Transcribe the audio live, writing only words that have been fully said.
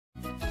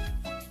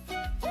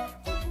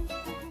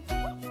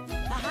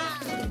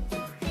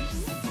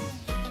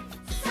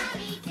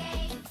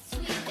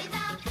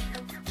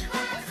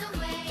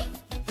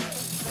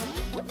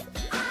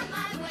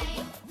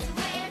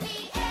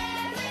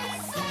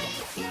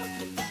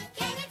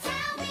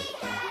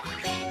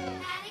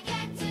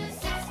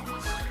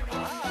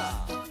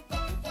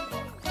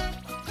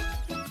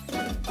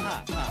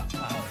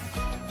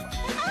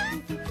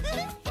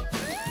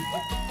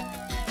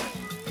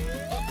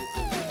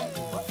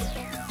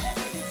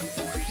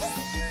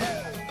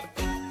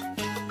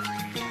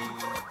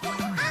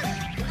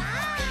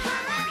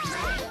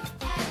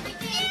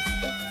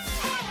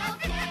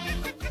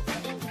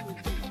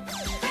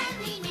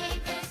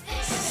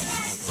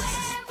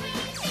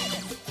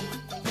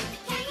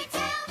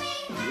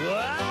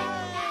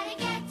Gotta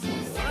get to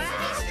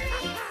Sesame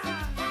Street.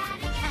 Gotta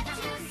get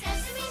to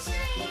Sesame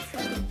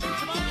Street.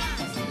 Come on.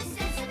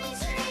 Sesame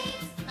Street.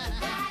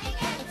 Gotta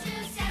get to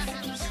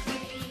Sesame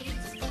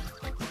Street.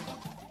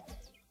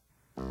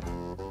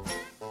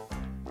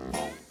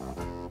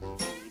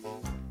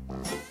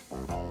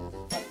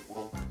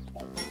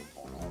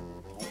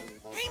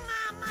 Hey,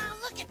 Mama,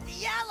 look at the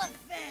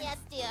elephant. Yes,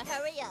 dear,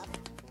 hurry up.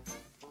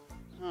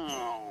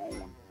 Oh,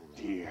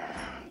 dear.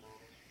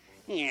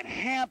 It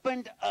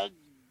happened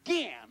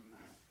again.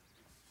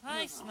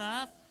 Hi,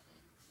 Snuff.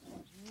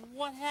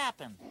 What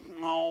happened?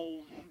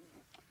 Oh,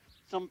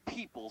 some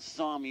people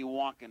saw me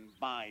walking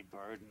by,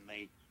 Bird, and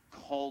they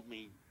called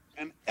me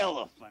an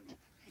elephant.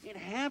 It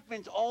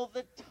happens all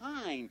the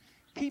time.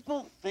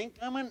 People think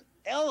I'm an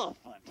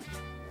elephant.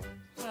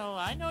 Well,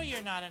 I know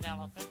you're not an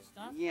elephant,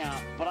 Snuff. Yeah,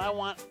 but I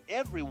want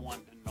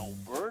everyone to know,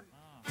 Bird.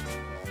 Oh.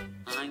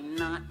 I'm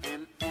not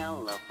an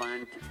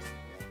elephant.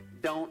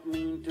 Don't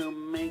mean to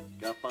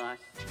make a fuss.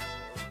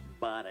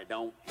 But I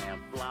don't have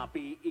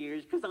floppy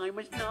ears, 'cause I'm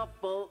a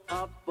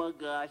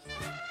snuffleupagus.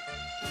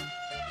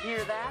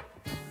 Hear that?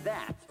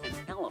 That's an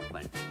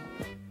elephant.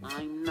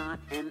 I'm not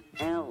an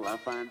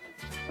elephant.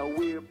 So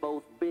we're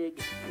both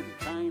big and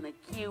kinda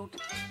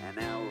cute. An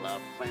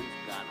elephant's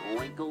got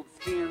wrinkled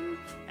skin,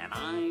 and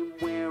I'm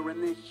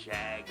wearing this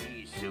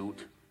shaggy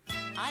suit.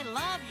 I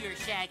love your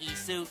shaggy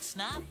suit,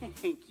 Snuff.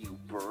 Thank you,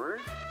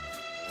 Bird.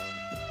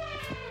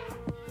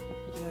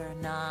 You're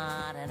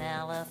not an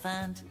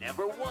elephant.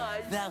 Never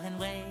was. Though in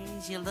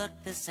ways you look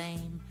the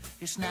same.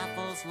 Your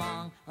snuffle's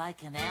long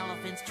like an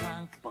elephant's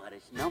trunk. But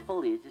a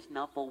snuffle is a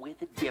snuffle with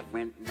a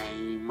different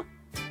name.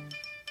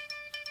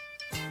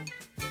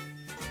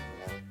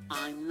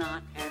 I'm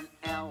not an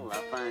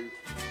elephant.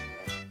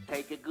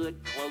 Take a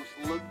good close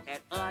look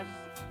at us.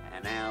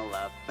 An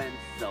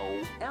elephant's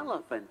so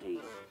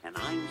elephanty. And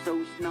I'm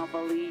so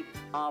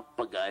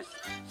snuffly-upagus.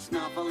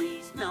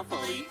 Snuffly,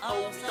 snuffly,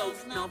 oh so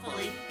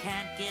snuffly.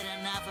 Can't get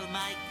enough of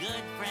my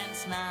good friend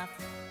Snuff.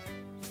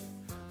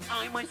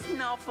 I'm a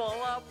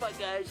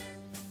snuffleupagus.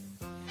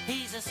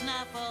 He's a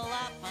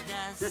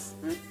snuffleupagus.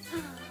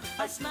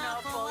 A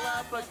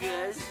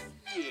snuffleupagus.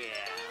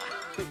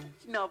 Yeah.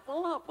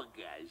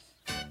 Snuffleupagus.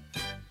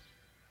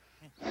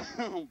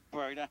 Oh,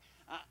 Bert,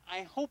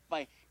 I hope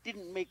I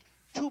didn't make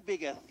too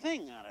big a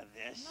thing out of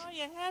this. No,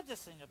 you had to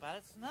sing about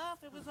it,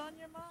 Snuff. It was on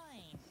your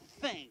mind.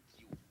 Thank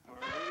you,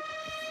 Bert.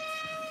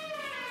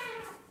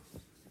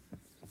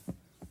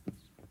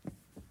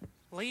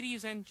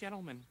 Ladies and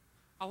gentlemen,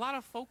 a lot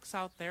of folks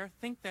out there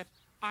think that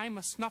I'm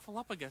a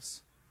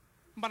snuffleupagus.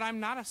 But I'm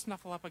not a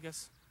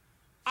snuffleupagus.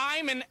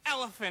 I'm an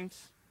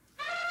elephant.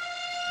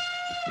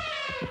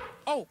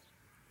 Oh,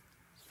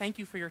 thank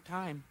you for your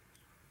time.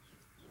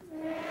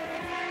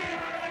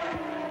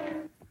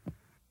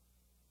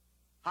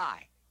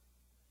 Hi.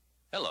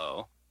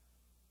 Hello.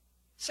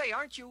 Say,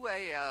 aren't you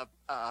a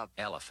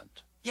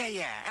Elephant.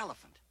 Yeah,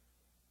 elephant.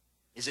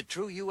 Is it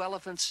true you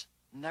elephants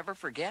never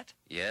forget?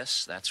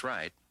 Yes, that's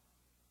right.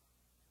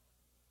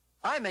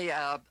 I'm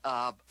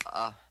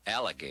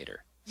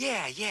Alligator.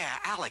 Yeah,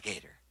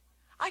 alligator.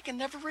 I can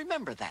never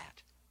remember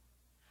that.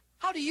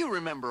 How do you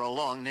remember a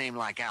long name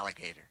like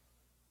alligator?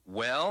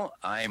 Well,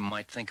 I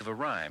might think of a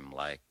rhyme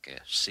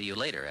like, see you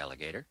later,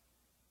 alligator.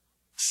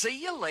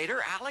 See you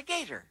later,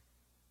 alligator.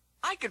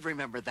 I could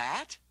remember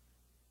that.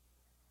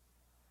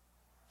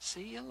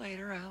 See you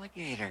later,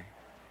 alligator.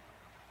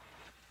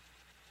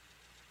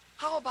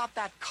 How about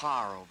that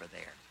car over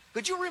there?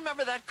 Could you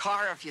remember that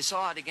car if you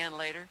saw it again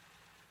later?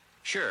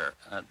 Sure,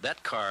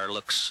 that car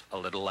looks a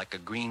little like a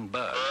green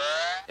bug.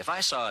 If I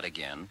saw it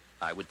again,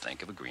 I would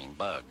think of a green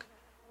bug.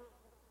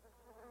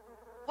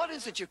 What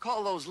is it you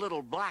call those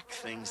little black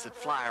things that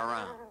fly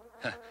around?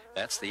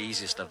 That's the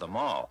easiest of them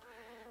all.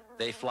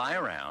 They fly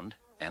around,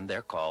 and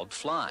they're called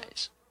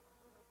flies.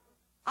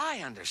 I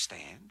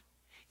understand.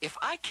 If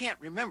I can't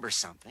remember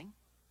something,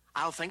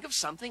 I'll think of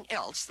something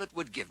else that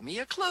would give me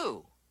a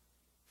clue.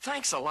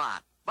 Thanks a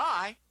lot.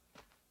 Bye.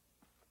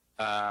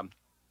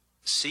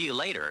 See you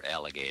later,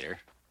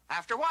 alligator.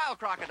 After a while,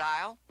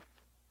 crocodile.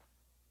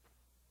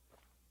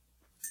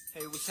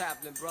 Hey, what's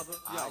happening, brother?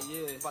 Yo,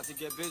 yeah. About to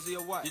get busy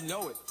or what? You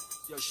know it.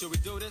 Yo, should we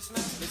do this now?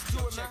 Let's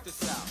do it, check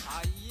this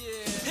out.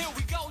 Yeah. Here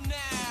we go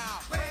now.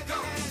 Wave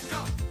your hands,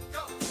 go,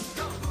 go,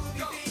 go, move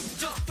your feet.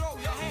 Just throw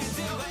your hands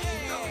in the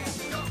air.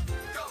 Go,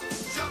 go,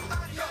 jump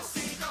out of your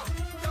seat. Go,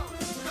 go,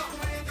 go,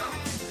 wave your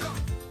hands, go,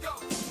 go,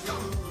 go,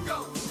 go,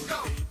 go,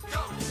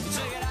 go.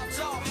 Check it out,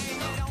 y'all, man,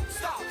 they don't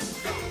stop.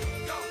 Go,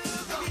 go,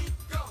 go,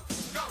 go,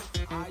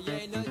 go.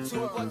 Yeah, ain't nothing to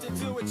it but to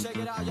do it. Check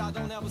it out, y'all,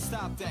 don't ever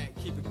stop that.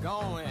 Keep it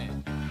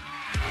going.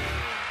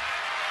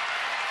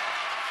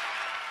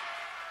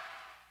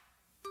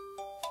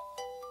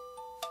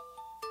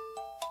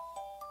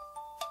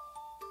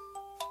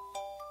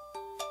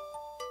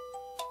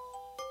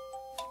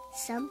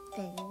 Some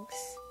things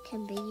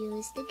can be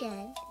used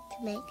again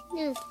to make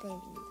new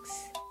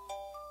things.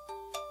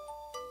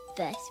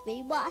 First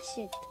we wash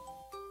it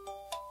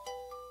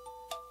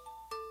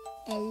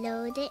and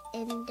load it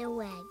in the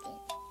wagon.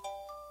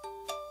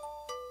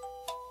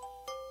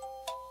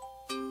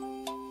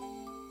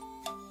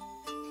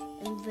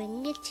 and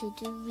bring it to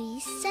the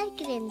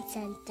recycling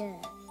center.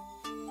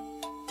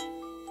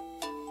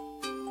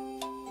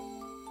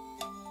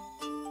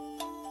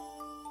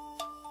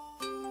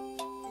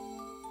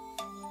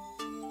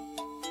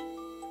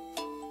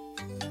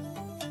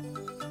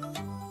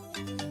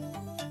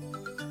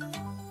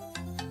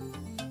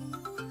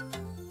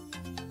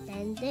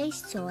 Then they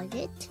sort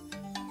it.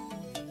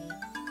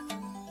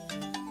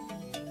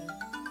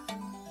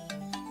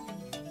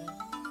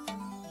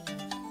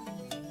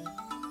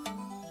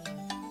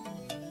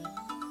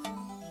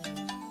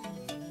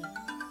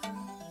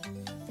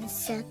 And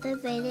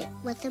separate it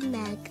with a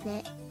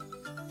magnet.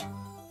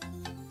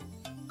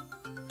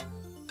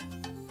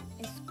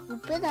 And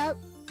scoop it up.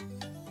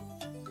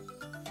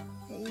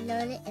 And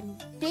load it in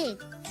big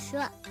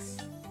trucks.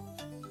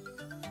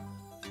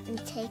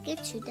 And take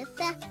it to the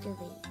factory,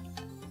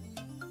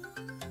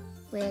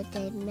 where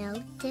they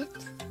melt it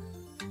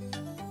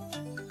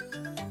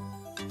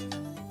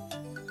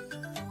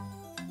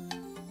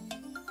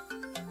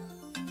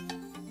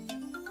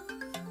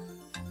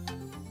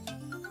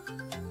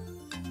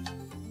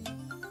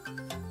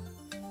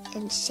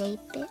and shape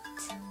it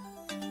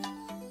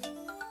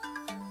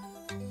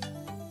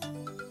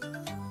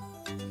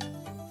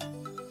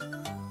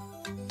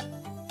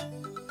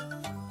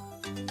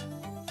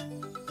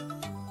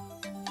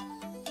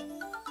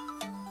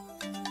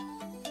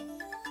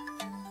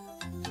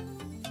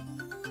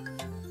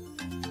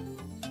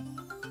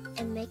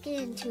and make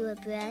it into a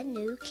brand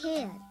new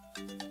can,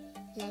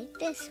 like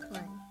this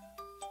one.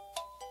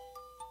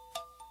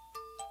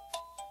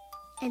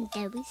 And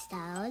then we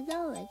start all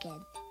over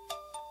again.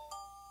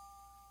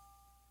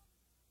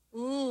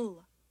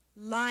 Ooh,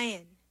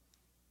 lion.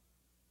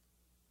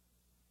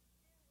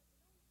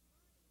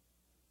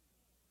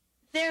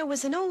 There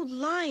was an old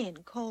lion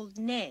called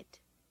Ned,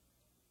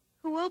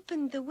 who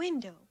opened the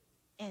window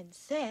and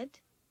said,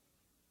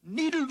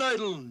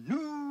 Needle-idle,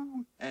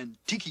 noo, and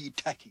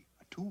ticky-tacky,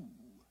 too.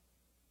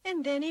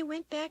 and then he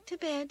went back to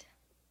bed.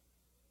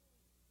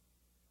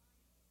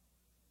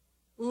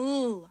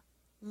 Ooh,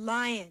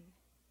 lion.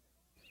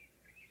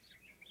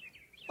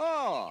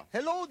 Ah,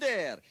 hello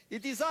there.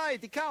 It is I,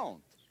 the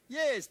Count.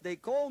 Yes, they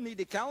call me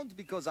the Count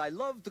because I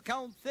love to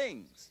count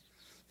things.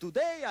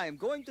 Today I am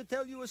going to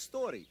tell you a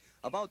story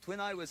about when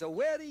I was a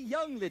very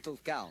young little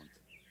Count.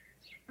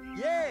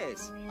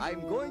 Yes,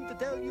 I'm going to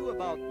tell you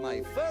about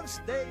my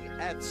first day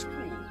at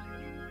school.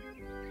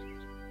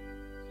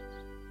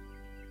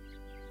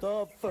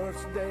 The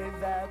first day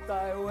that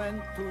I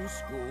went to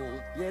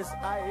school, yes,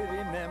 I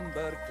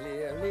remember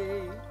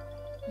clearly.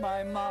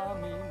 My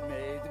mommy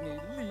made me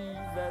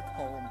leave at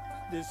home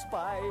the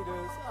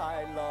spiders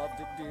I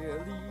loved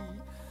dearly.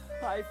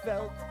 I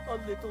felt a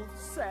little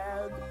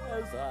sad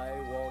as I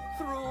walked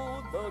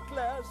through the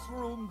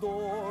classroom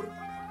door.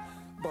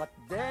 But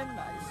then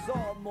I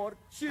saw more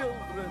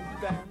children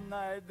than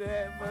I'd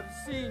ever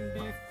seen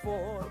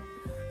before.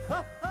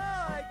 Ha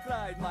ha, I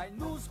cried, my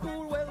new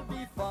school will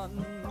be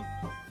fun.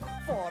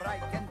 For I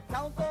can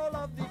count all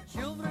of the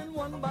children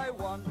one by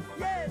one.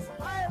 Yes,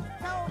 I'll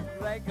count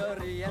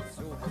Gregory and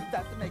Sue.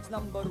 That makes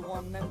number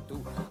 1 and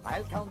 2.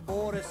 I'll count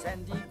Boris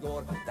and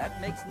Igor. That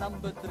makes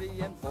number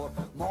 3 and 4.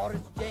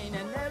 Morris, Jane,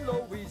 and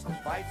Eloise.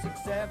 5,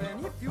 6,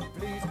 7, if you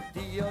please.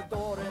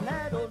 Theodore and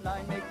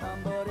Adeline make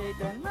number 8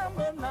 and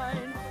number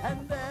 9.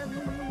 And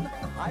then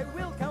I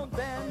will count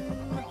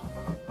Ben.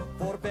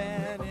 For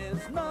Ben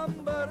is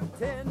number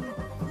 10.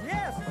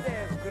 Yes,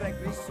 there's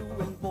Gregory, Sue,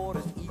 and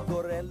Boris,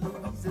 Igor,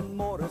 Eloise, and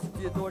Morris,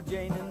 Theodore,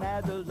 Jane, and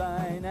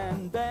Adeline,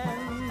 and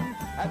Ben.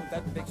 And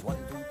that makes 1,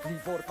 2, 3,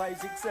 4, 5,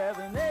 6,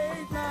 7,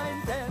 8,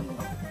 9, 10.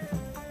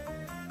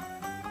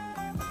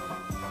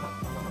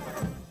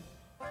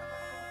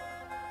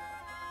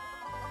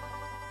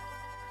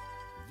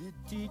 The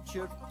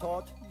teacher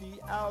taught the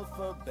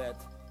alphabet.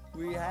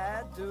 We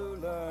had to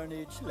learn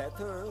each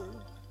letter.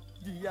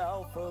 The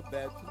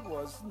alphabet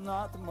was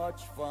not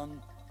much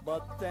fun,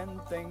 but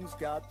then things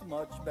got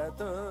much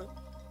better.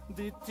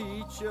 The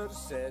teacher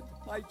said,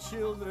 my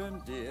children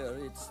dear,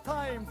 it's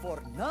time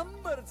for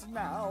numbers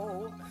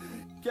now.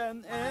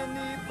 Can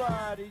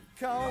anybody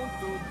count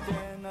to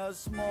 10? A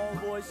small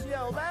voice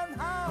yelled, and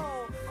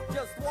how?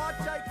 Just watch,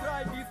 I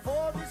cried,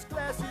 before this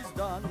class is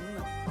done.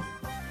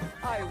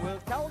 I will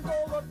count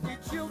all of the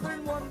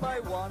children one by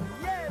one.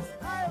 Yes,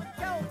 I'll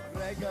count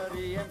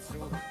Gregory and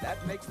Sue.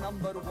 That makes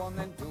number 1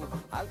 and 2.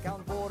 I'll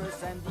count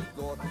Boris and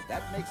Igor.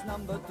 That makes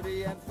number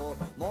 3 and 4.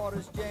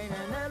 Morris, Jane,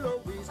 and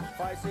Eloise.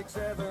 5, 6,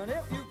 7,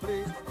 if you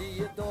please.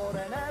 Theodore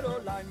and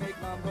Adeline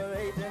make number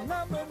 8 and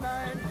number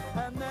 9.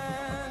 And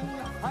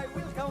then I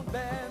will count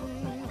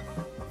Ben.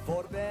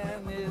 For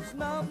Ben is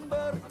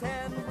number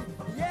 10.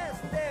 Yes,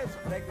 there's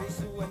Gregory,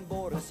 Sue, and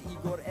Boris,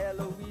 Igor,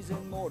 Eloise,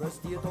 and Morris,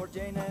 Theodore,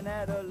 Jane, and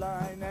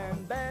Adeline,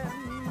 and Ben.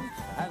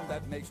 And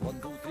that makes 1,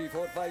 2, 3,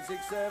 4, 5,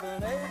 6,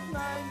 7, 8,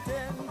 9,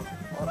 10.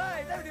 All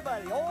right,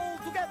 everybody, all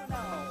together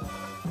now.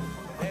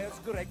 There's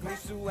Gregory,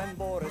 Sue, and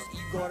Boris,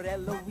 Igor,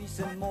 Eloise,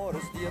 and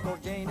Morris, Theodore,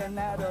 Jane, and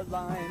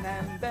Adeline,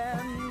 and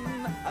Ben.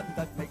 And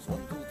that makes 1,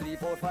 2, 3,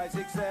 4, 5,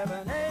 6,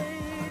 7,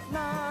 8,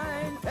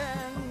 9,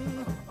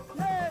 10.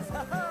 Yes,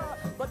 ha-ha!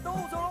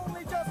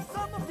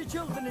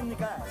 children in the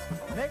class.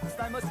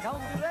 Next, I must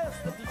count the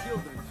rest of the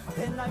children.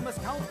 Then I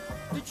must count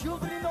the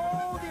children in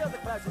all the other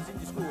classes in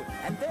the school.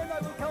 And then I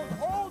will count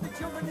all the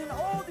children in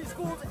all the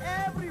schools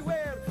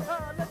everywhere.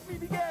 Let me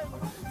begin.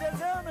 There's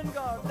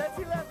Ermengarde, that's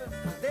 11.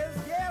 There's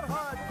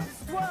Gerhard,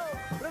 it's 12.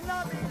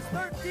 Renate is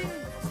 13.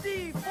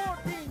 Steve,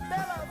 14.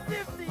 Bella,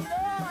 15. Oh,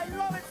 I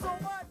love it so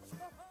much.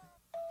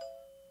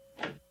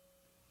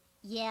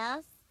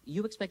 Yes?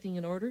 You expecting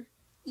an order?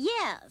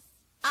 Yes.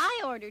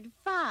 I ordered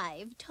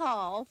 5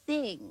 tall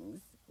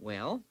things.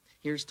 Well,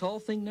 here's tall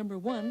thing number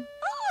 1.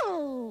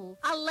 Oh,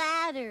 a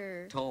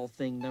ladder. Tall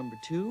thing number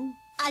 2.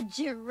 A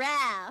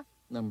giraffe.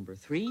 Number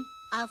 3.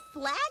 A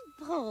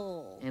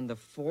flagpole. And the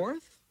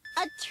 4th.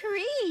 A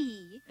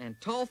tree. And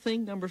tall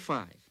thing number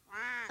 5.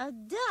 A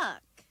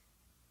duck.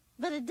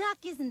 But a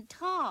duck isn't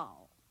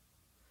tall.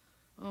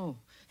 Oh.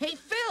 Hey,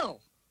 Phil!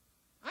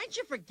 Aren't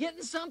you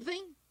forgetting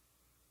something?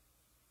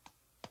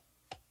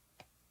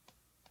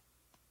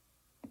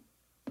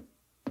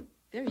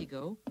 There you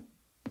go.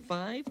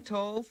 5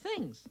 tall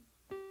things.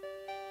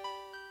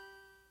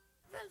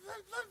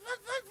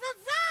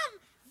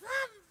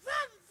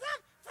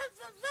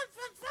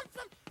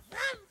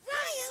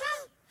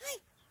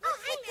 Oh,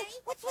 hi, Mary.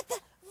 What's with the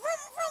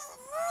vroom, vroom,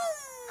 vroom?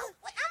 Oh,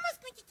 well, Elmo's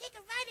going to take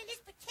a ride in this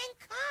pretend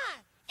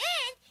car.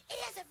 And it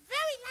has a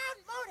very loud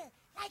motor,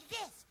 like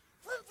this.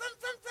 Vroom, vroom,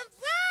 vroom, vroom,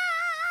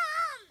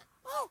 vroom.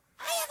 Oh,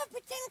 I have a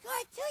pretend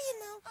car, too, you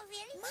know. Oh,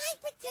 really? My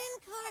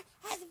pretend car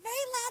has a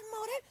very loud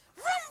motor.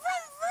 Vroom,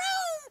 vroom,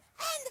 vroom.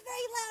 And a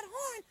very loud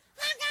horn.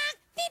 Honk, honk,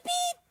 beep,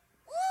 beep.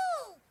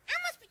 Ooh,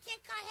 Elmo's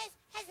pretend car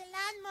has a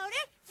loud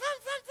motor. Vroom,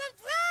 vroom, vroom,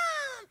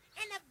 vroom.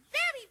 And a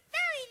very,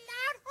 very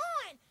loud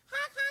horn.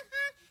 Honk, honk,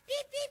 honk,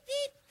 beep, beep,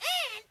 beep.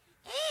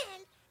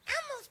 And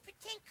Elmo's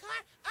pretend car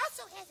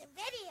also has a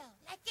radio,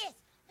 like this.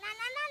 La,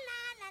 la, la, la,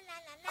 la, la,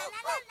 la, la,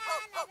 la, la,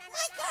 la, la.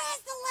 My car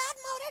has the loud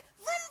motor.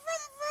 Vroom,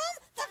 vroom, vroom.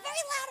 The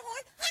very loud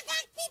horn. Honk,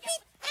 honk, beep,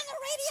 beep. And the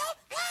radio.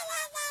 La,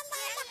 la, la,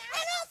 la, la.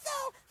 And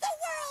also the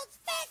world's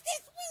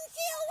fastest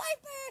windshield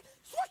wiper.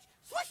 Swoosh,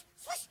 swoosh,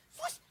 swoosh,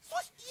 swoosh,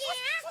 swoosh. Yeah.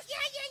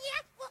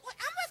 Well,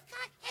 Elmo's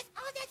car has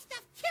all that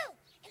stuff, too.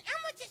 And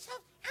Elmo just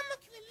hopes Elmo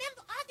can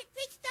remember all the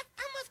great stuff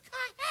Elmo's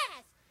car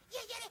has.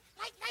 Yeah,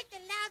 like the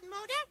loud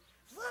motor.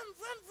 Vroom,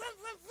 vroom, vroom,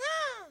 vroom,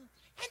 vroom.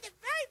 And the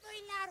very,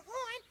 very loud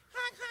horn.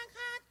 Honk, honk,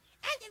 honk.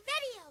 And the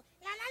radio.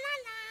 La, la, la,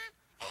 la.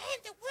 And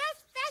the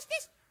world's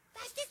fastest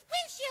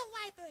windshield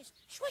wipers.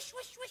 Swoosh,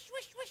 swoosh, swoosh,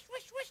 swoosh, swoosh,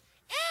 swoosh, swoosh.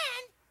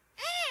 And,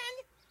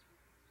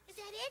 is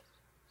that it?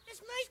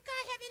 Does Murray's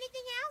car have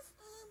anything else?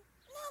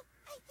 No,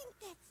 I think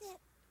that's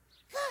it.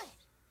 Good.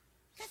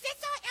 Because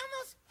that's all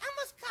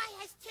Elmo's car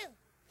has, too.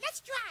 Let's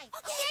drive,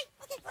 okay?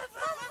 Okay. Vroom,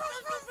 vroom,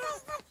 vroom, vroom, vroom,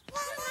 vroom.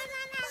 La, la,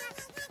 la, la, la.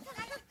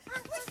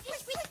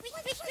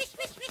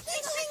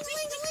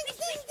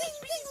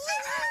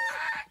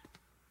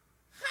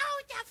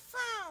 Hold the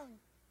phone.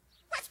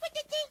 What's with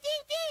the ding,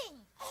 ding, ding?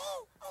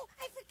 Oh,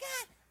 I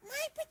forgot.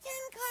 My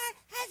pretend car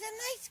has an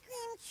ice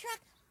cream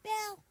truck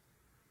bell.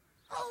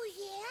 Oh,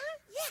 yeah?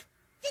 Yeah.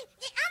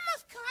 The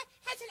Elmo's car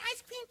has an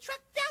ice cream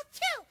truck bell,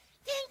 too.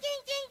 Ding,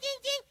 ding, ding, ding,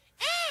 ding.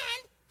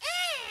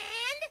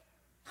 And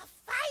a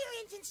fire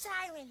engine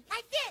siren,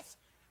 like this.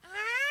 Oh,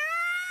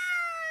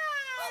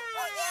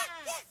 yeah,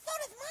 so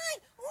does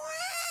mine.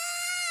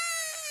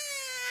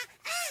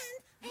 And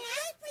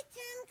my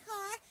pretend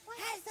car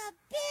has a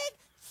big,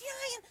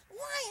 giant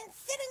lion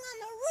sitting on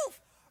the roof.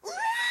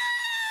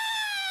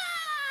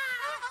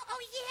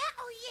 Oh,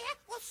 yeah?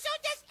 Well, so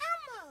does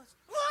Elmo's.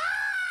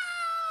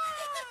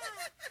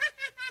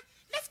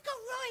 Let's go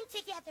roaring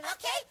together,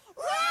 okay?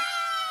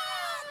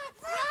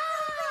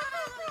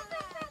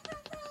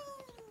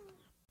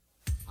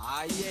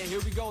 Yeah, here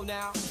we go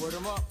now. Word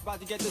 'em up, about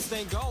to get this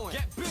thing going.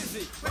 Get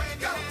busy.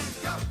 Wave your hands,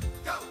 go,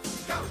 go,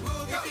 go.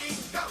 Move your feet,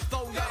 go.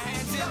 Throw your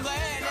hands in the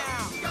air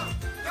now. Go,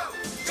 go,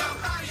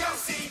 jump out of your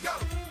seat. Go,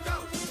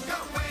 go, go.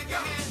 Wave your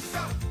hands,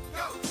 go,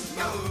 go,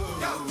 go,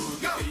 go,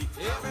 go.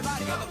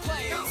 Everybody in the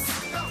place. Go,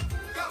 go,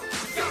 go,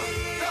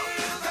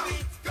 feel the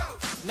beat, go.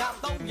 Now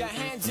throw your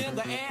hands in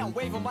the air and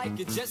wave 'em like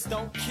you just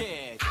don't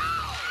care.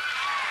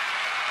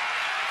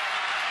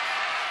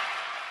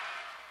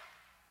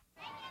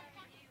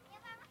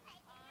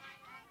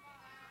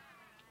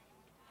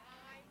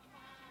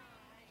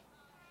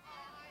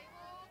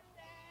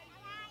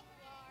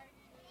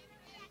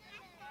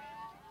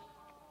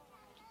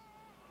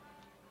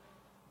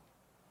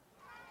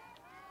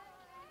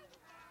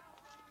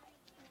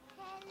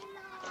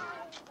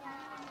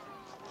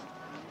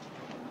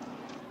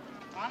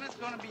 Anna's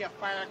going to be a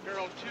fire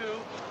girl, too.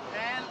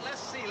 And let's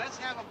see, let's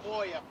have a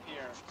boy up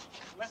here.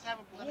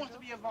 Who wants to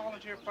be a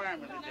volunteer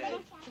fireman today? Who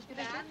wants to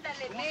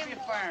be a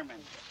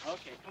fireman?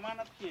 Okay, come on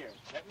up here.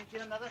 Let me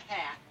get another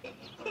hat.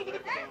 Okay,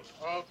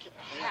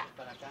 hat.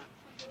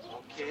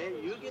 Okay,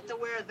 you get to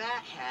wear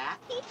that hat.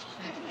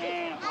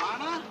 And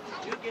Anna,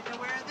 you get to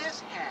wear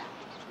this hat.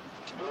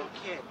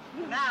 Okay,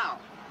 now,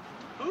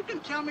 who can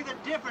tell me the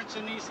difference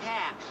in these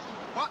hats?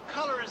 What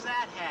color is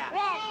that hat?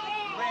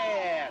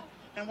 Red.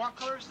 And what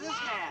color is this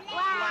hat?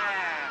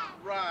 Black.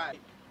 Right.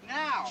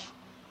 Now,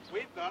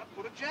 we've got to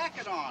put a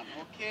jacket on,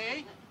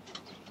 okay?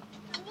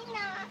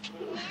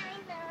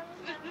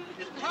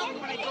 You tell me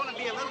when it's going to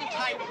be a little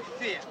tight and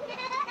fit.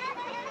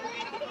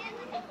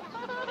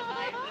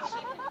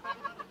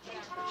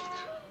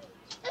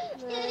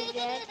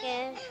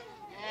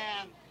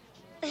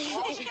 And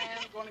also,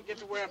 I'm going to get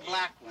to wear a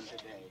black one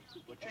today.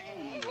 Put your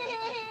hand in there.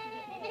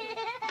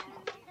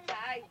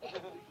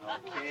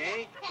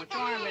 Okay, put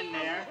your arm in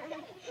there.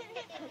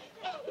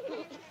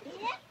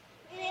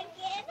 Okay.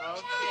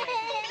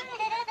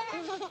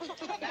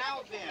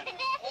 Now then, I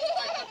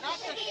forgot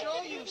to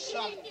show you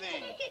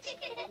something.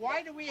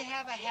 Why do we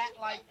have a hat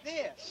like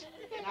this?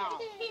 Now,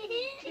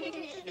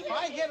 if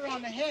I hit her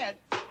on the head,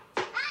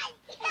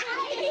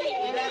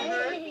 did that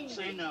hurt?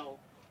 Say no.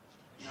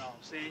 No,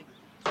 see?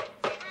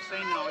 Say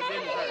no, it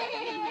didn't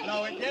hurt.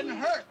 No, it didn't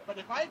hurt. But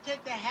if I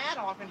take the hat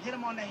off and hit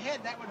him on the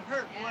head, that would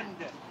hurt,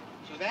 wouldn't it?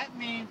 So that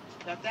means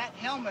that that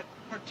helmet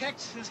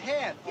protects his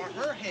head or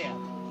her head.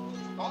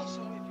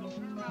 Also, if you'll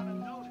turn around and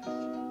notice.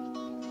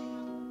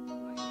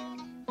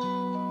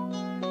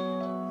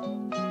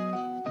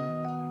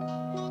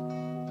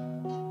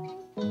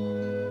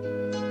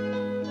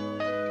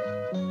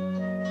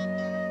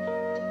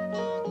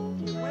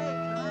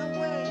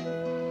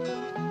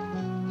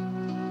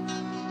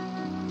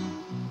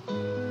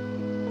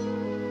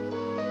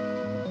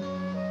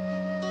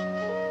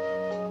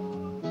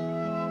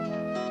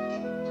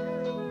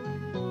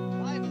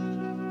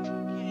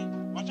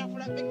 Watch out for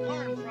that big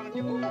car in front of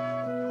you.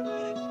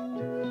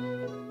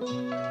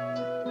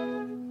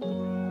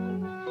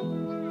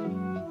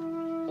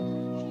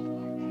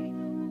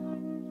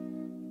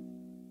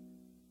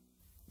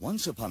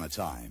 Once upon a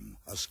time,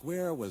 a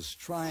square was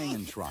trying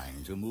and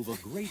trying to move a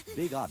great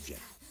big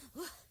object.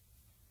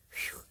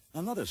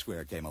 Another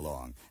square came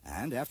along,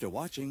 and after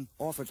watching,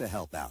 offered to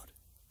help out.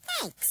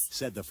 Thanks,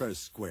 said the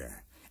first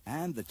square,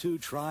 and the two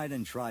tried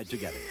and tried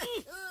together.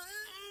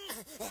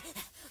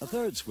 A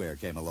third square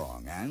came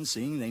along, and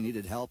seeing they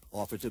needed help,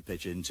 offered to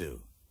pitch in too.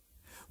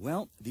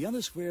 Well, the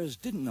other squares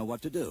didn't know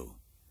what to do.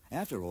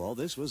 After all,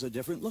 this was a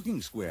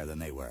different-looking square than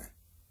they were.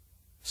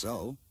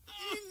 So,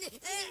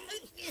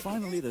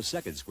 finally the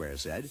second square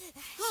said,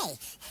 Hey,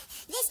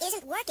 this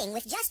isn't working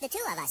with just the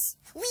two of us.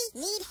 We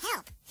need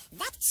help.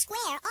 That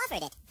square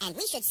offered it, and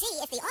we should see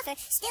if the offer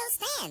still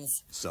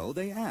stands. So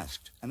they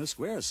asked, and the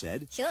square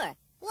said, Sure,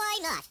 why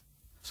not?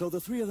 So the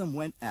three of them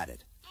went at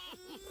it.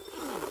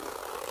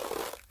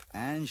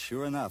 And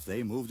sure enough,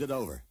 they moved it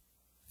over.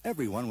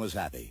 Everyone was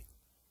happy.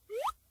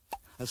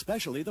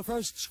 Especially the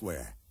first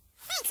square.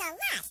 Thanks a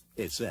lot.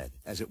 It said,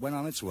 as it went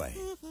on its way.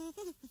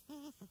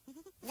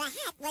 The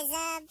hat was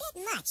a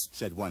bit much.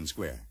 Said one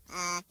square.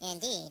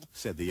 Indeed.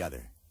 Said the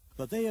other.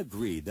 But they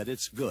agreed that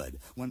it's good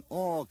when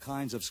all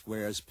kinds of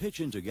squares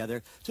pitch in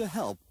together to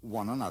help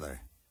one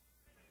another.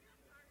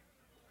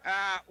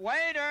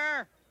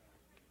 Waiter!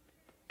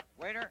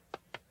 Waiter?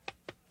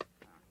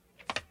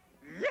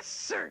 Yes,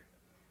 sir.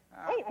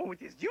 Oh,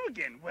 it is you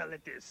again. Well,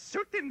 it is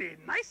certainly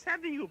nice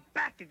having you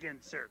back again,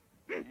 sir.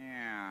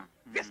 Yeah.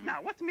 Yes,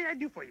 now, what may I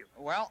do for you?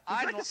 Well,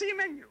 I'd like to see a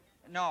menu.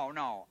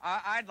 No.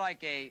 I'd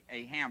like a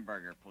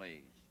hamburger,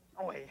 please.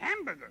 Oh, a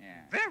hamburger.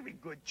 Yeah. Very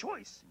good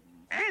choice.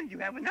 And you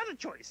have another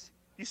choice.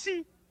 You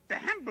see, the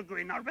hamburger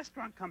in our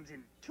restaurant comes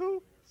in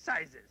two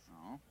sizes.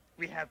 Oh?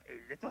 We have a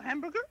little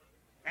hamburger,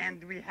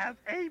 and we have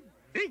a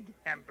big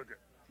hamburger.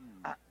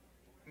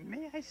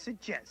 May I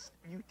suggest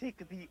you take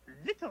the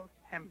little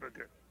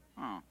hamburger?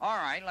 Oh, all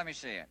right, let me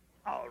see it.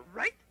 All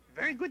right.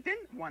 Very good, then.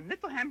 One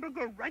little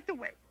hamburger right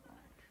away.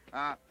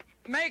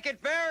 Make it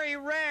very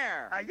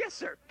rare. Yes,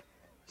 sir.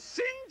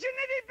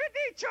 Singeity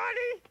bitty,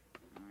 Charlie.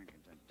 I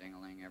get a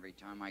ding-a-ling every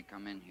time I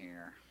come in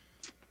here.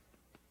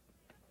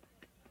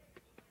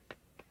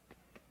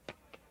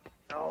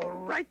 All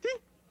righty.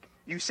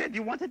 You said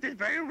you wanted it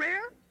very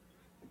rare?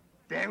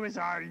 There is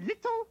our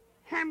little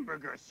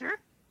hamburger, sir.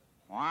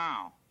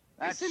 Wow.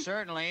 That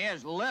certainly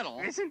is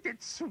little. Isn't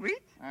it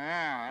sweet?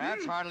 Yeah,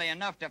 that's hardly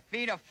enough to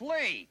feed a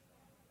flea.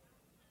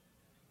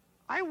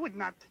 I would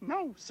not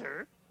know,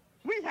 sir.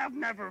 We have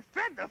never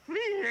fed a flea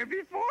here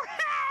before.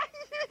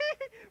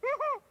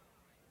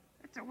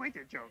 It's a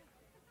waiter joke.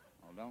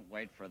 Well, don't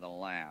wait for the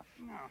laugh.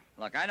 No.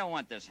 Look, I don't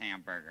want this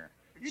hamburger.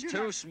 It's do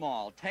too not-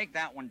 small. Take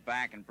that one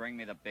back and bring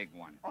me the big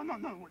one. Oh, no.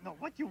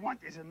 What you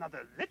want is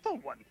another little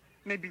one.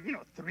 Maybe,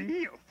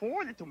 3 or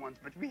 4 little ones,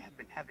 but we have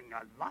been having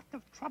a lot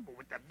of trouble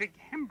with that big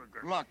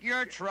hamburger. Look,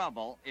 your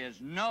trouble is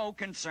no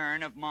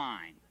concern of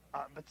mine.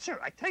 But, sir,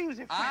 I tell you as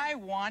a friend... I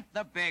want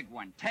the big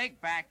one.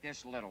 Take back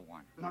this little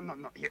one. No.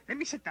 Here, let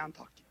me sit down and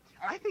talk to you.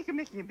 I think you're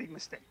making a big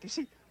mistake. You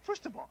see,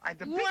 first of all, the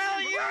big Will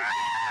hamburger... you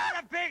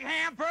get a big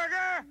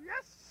hamburger?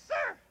 Yes,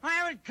 sir. I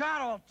haven't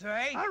got all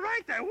day. All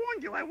right, I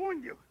warned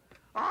you.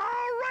 All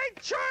right,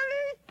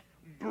 Charlie.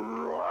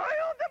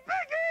 Broil the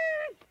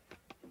biggie.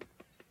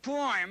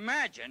 Boy,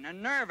 imagine the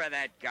nerve of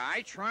that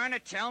guy trying to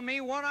tell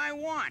me what I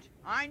want.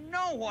 I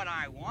know what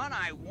I want.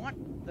 I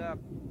want the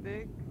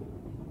big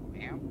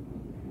hamburger.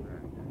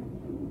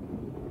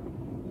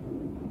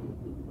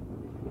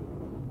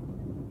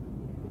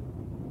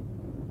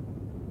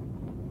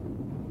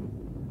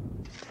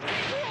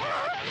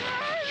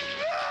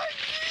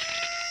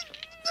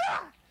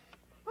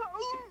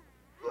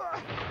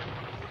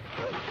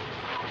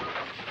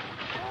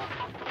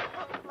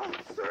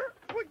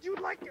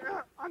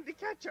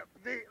 ketchup?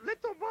 The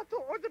little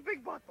bottle or the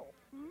big bottle?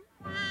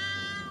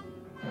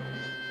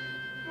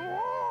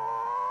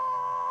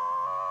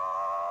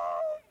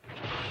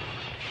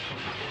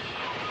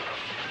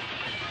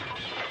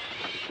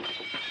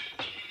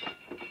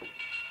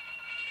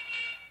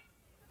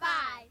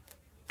 Five.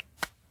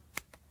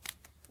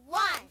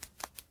 1.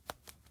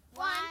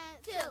 1,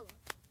 2.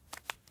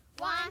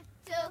 1,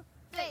 2,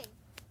 3.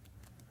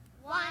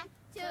 1,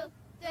 2,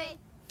 3,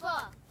 4.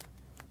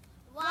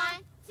 1,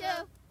 2,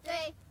 3,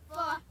 4,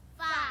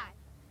 5.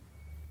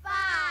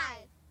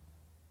 5.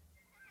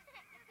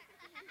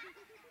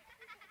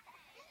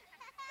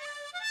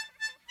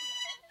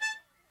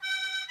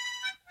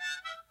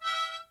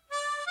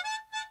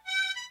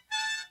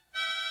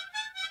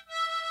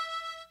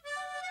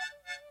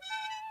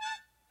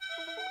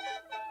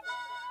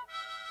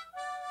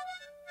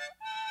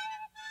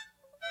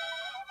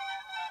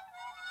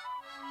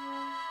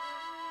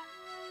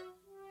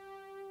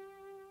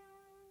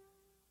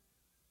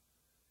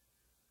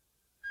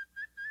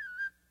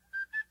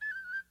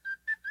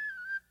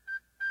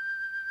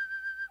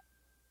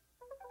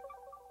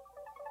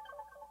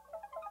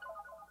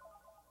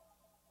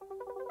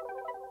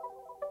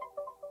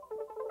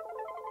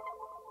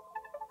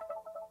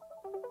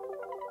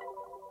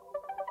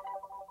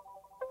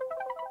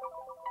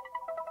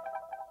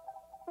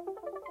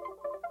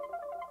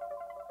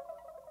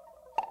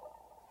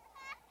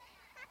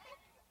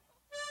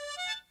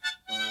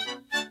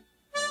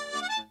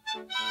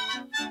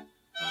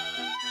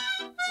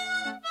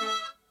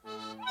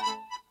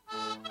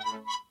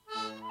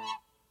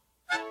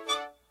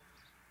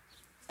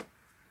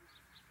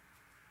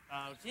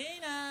 Oh,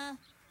 Gina,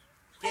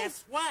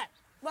 guess what?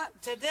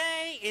 What?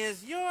 Today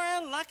is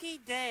your lucky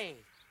day.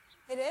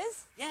 It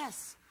is?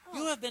 Yes.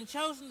 You have been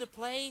chosen to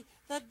play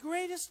the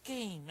greatest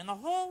game in the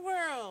whole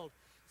world.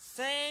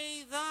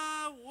 Say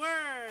the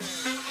word.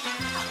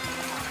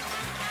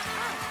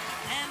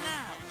 And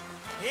now,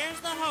 here's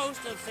the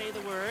host of Say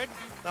the Word,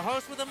 the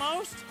host with the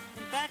most,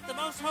 in fact, the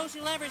most host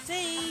you'll ever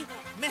see,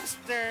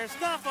 Mr.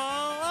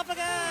 Snuffleupagus.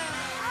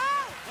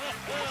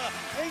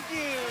 Thank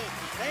you.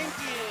 Thank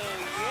you.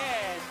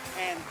 Yes,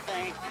 and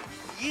thank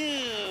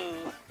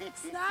you.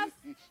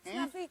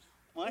 Snuffy,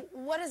 What?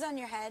 what is on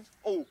your head?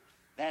 Oh,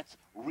 that's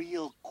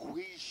real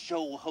quiz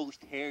show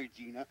host hair,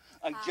 Gina.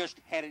 I just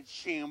had it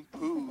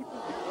shampooed.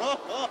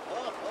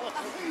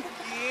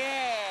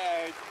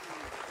 Yes.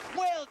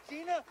 Well,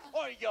 Gina,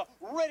 are you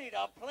ready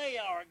to play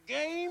our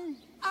game?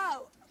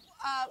 Oh,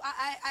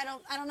 I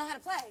don't know how to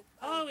play.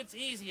 Oh, it's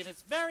easy, and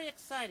it's very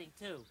exciting,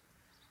 too.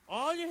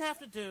 All you have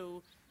to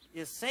do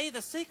is say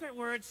the secret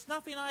word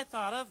Snuffy and I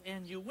thought of,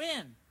 and you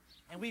win.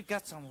 And we've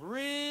got some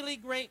really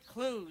great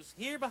clues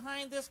here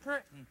behind this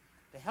curtain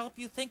to help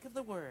you think of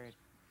the word.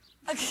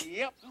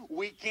 Yep,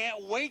 we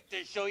can't wait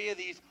to show you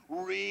these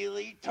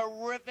really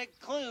terrific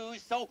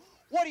clues. So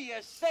what do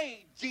you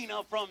say,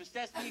 Gina from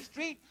Sesame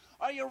Street?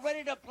 Are you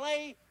ready to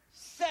play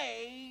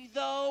Say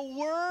the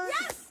Word?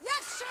 Yes,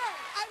 sure.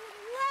 I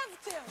would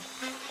love to.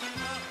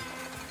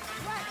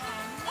 What?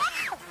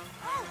 Ah!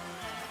 Oh,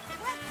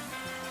 what?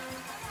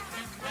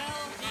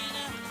 Well,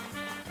 Gina,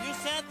 you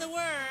said the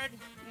word.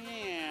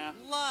 Yeah.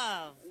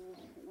 Love.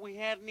 We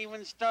hadn't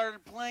even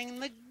started playing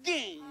the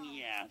game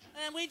yet.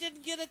 And we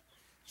didn't get a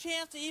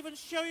chance to even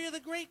show you the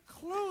great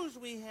clues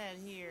we had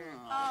here.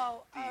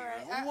 Oh, all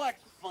right. What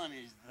fun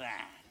is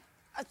that?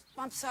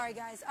 I'm sorry,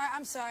 guys.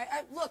 I'm sorry.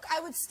 Look,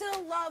 I would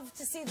still love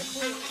to see the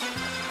clues. You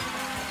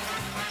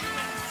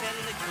said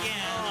it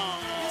again.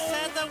 You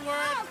said the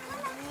word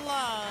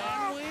love.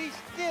 And we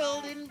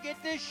still didn't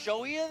get to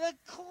show you the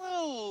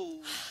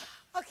clues.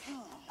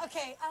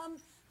 Okay,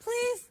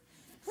 please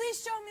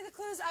show me the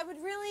clues. I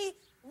would really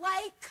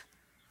like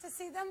to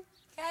see them,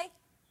 okay?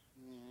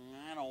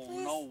 I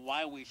don't know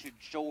why we should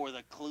show her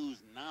the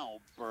clues now,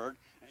 Bert.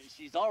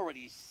 She's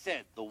already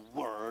said the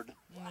word.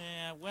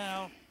 Yeah,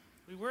 well,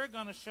 we were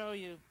going to show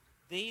you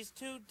these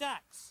two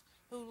ducks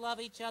who love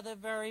each other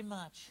very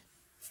much.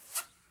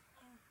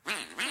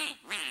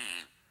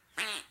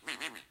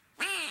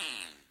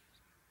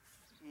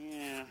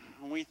 Yeah,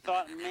 we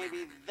thought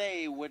maybe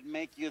they would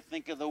make you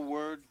think of the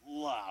word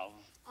love.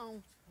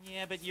 Oh.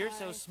 Yeah, but you're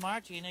so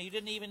smart, Gina, you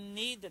didn't even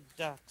need the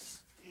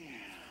ducks.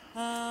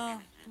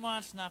 Oh, come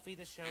on, Snuffy,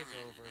 the show's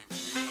over.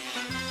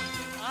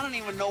 I don't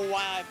even know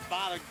why I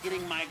bothered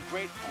getting my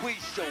great quiz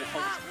show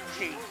host,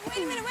 Kate. Wait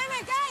a minute,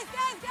 guys.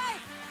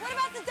 What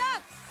about the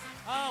ducks?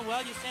 Oh, well,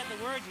 you said the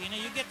word, Gina.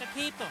 You get to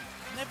keep them.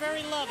 And they're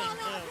very loving, No,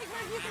 too. Big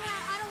Bird, you can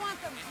have. I don't want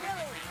them,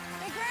 really.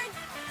 Big Bird?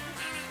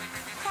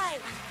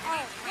 Hi.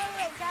 Oh,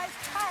 wait, guys.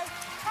 Hi.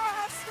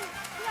 Oh, sweet.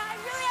 I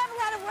really have a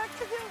lot of work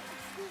to do.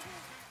 Excuse me.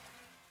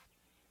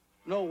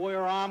 Know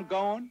where I'm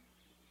going?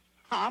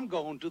 I'm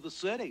going to the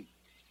city.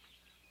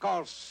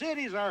 'Cause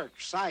cities are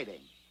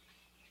exciting.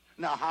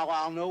 Now, how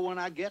I'll know when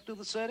I get to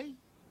the city?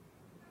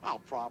 I'll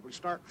probably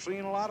start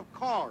seeing a lot of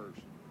cars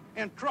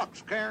and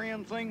trucks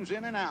carrying things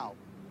in and out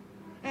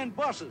and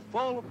buses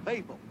full of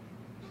people.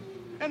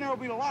 And there'll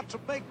be lots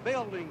of big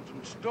buildings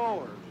and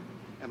stores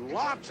and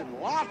lots of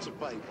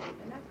people.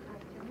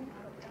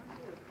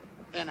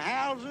 and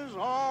houses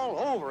all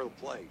over the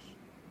place.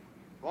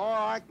 Boy,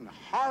 I can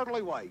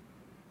hardly wait.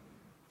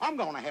 I'm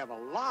going to have a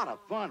lot of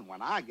fun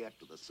when I get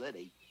to the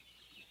city.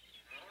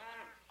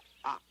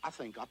 I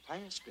think I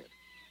passed it.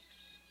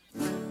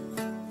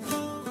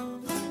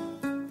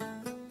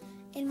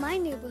 In my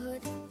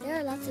neighborhood, there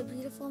are lots of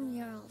beautiful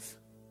murals.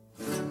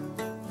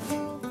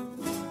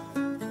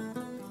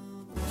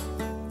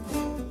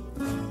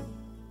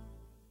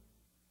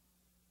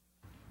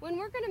 When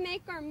we're going to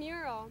make our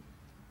mural,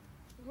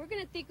 we're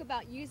going to think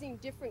about using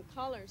different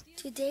colors.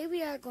 Today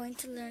we are going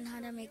to learn how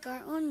to make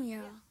our own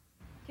mural.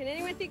 Can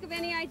anyone think of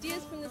any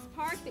ideas from this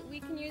park that we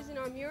can use in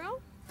our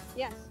mural?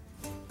 Yes.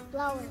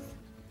 Flowers.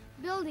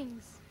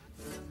 Buildings.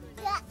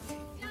 Yeah.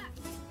 Is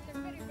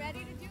everybody ready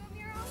to do a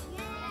mural?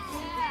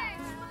 Yeah.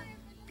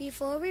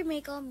 Before we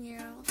make our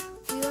mural,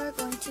 we are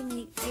going to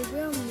meet a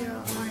real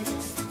mural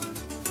artist.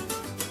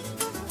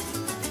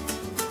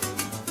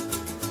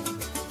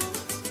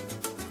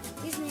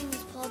 His name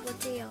is Paul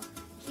Boteo.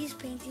 He's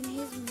painting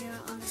his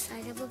mural on the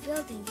side of a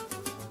building.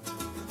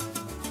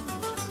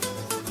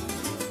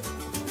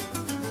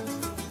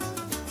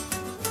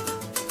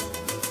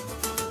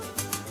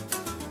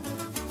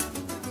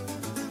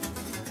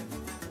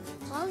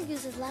 Paul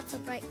uses lots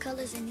of bright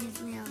colors in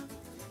his mural,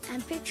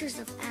 and pictures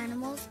of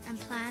animals and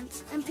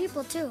plants and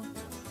people too.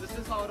 This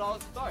is how it all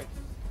starts.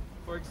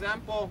 For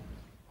example,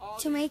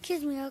 To make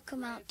his mural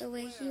come out the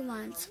way he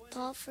wants,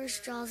 Paul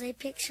first draws a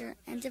picture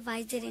and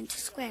divides it into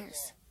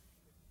squares.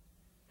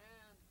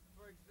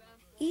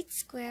 Each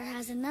square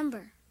has a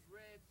number.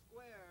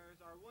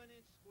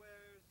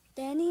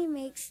 Then he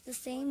makes the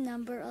same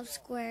number of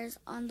squares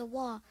on the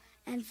wall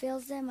and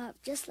fills them up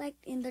just like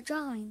in the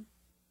drawing.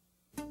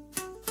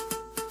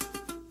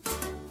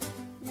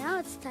 Now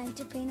it's time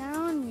to paint our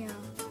own mural.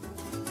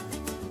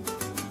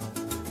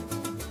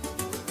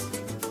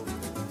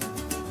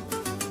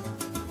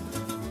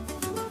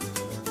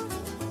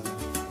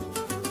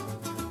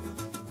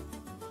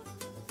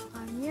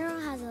 Our mural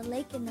has a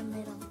lake in the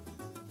middle.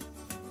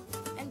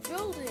 And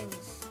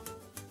buildings.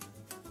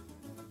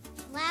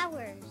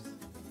 Flowers.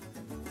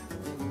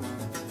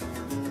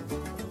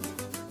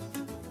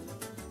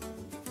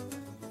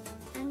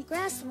 And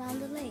grass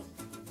around the lake.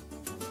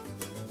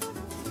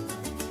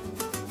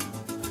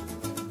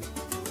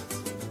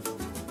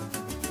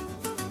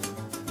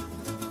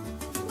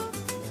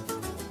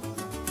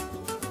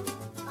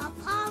 A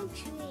palm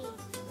tree.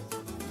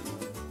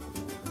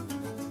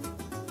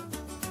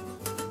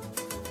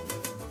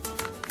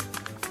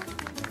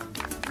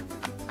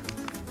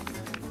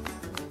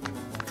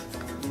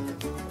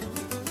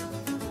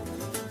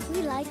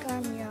 We like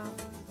our mural.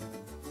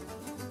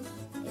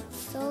 It's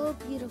so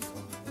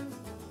beautiful.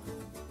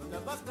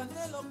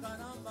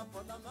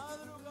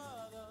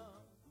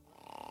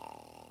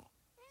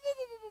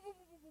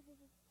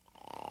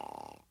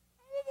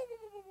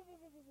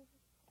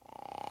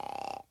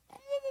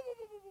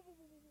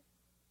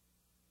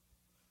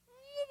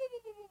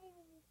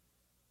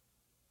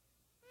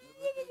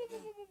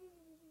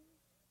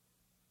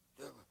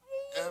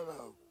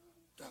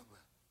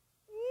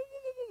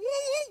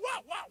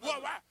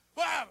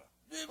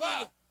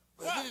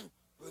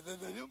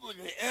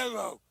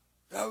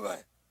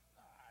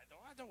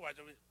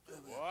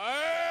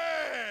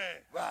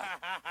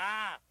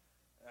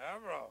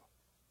 Arrow.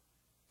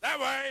 That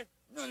way.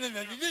 No, this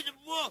is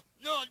more.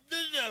 No,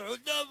 this arrow,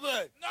 that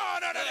way. No.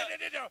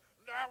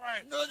 That way.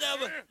 No, that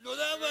way. No,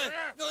 that way.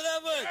 No,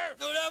 that way.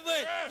 No, that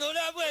way. No,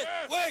 that way.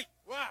 Wait.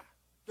 What?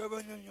 That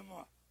way, no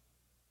more.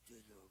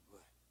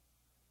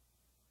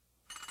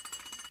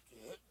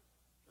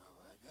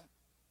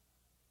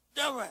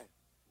 That way.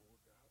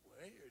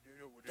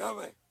 That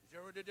way.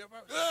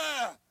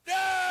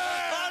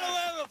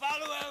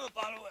 Follow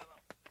Emma.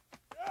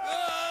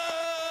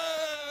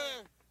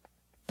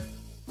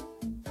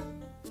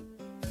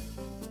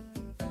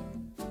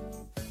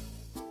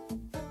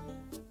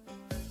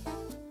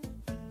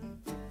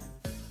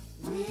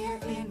 We're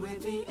in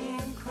with the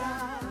in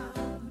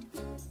crowd.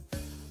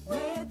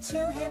 We're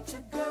too hip to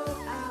go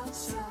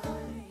outside.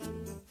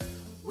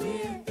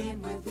 We're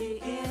in with the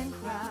in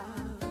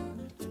crowd.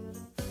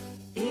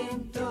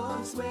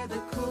 Indoors where the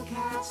cool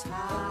cats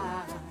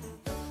hide.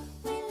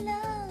 We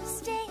love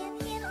staying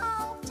in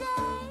all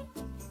day.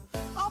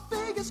 Our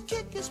biggest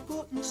kick is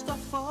putting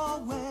stuff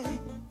away.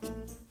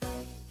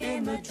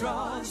 In the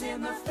drawers,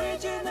 in the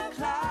fridge, in the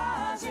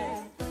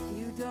closet.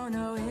 You don't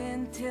know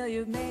until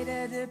you've made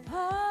a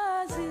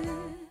deposit.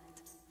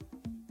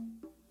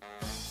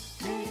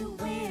 Hey,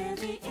 we're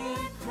the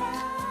in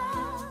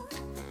crowd.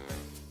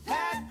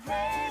 That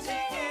crazy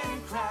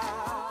in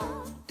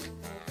crowd.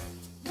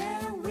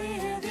 Yeah,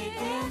 we're the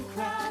in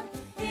crowd.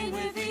 In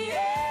with the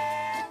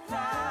in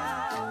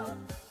crowd.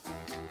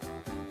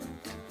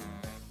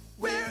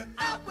 We're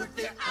out with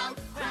the out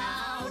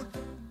crowd.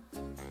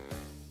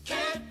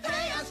 Can't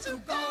pay us to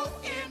go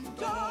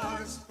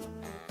indoors.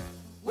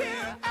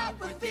 We're out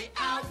with the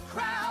out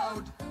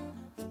crowd.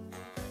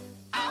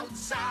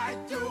 Outside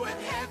doing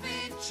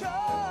heavy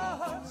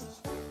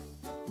chores.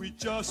 We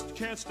just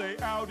can't stay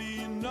out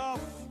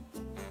enough.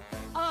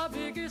 Our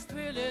biggest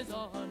thrill is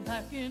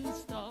unpacking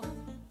stuff.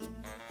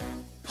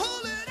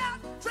 Pull it out,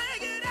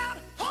 drag it out,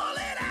 haul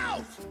it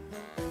out.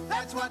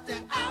 That's what the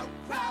out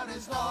crowd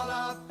is all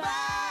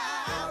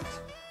about.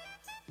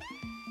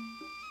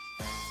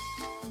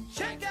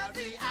 Check out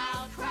the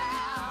out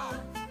crowd,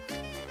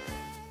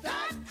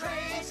 that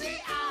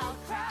crazy out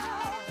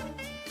crowd.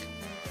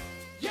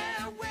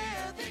 Yeah,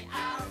 we're the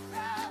out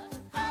crowd,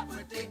 up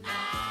with the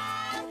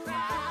out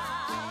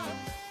crowd.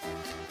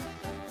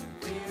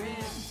 We're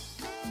in,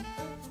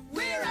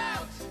 we're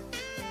out,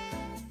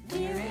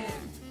 we're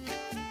in,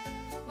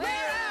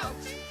 we're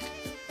out,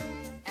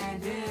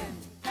 and in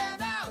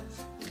and out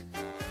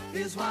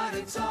is what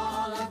it's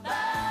all about.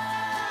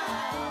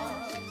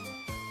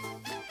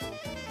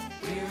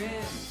 We're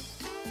in,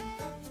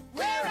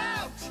 we're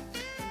out,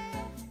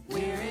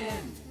 we're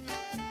in,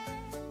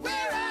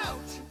 we're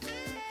out,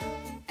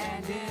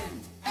 and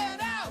in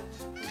and out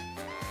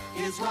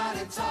is what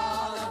it's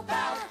all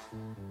about.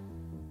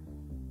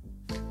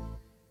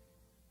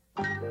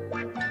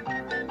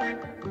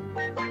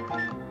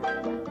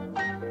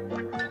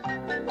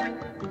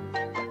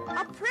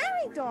 A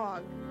prairie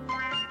dog.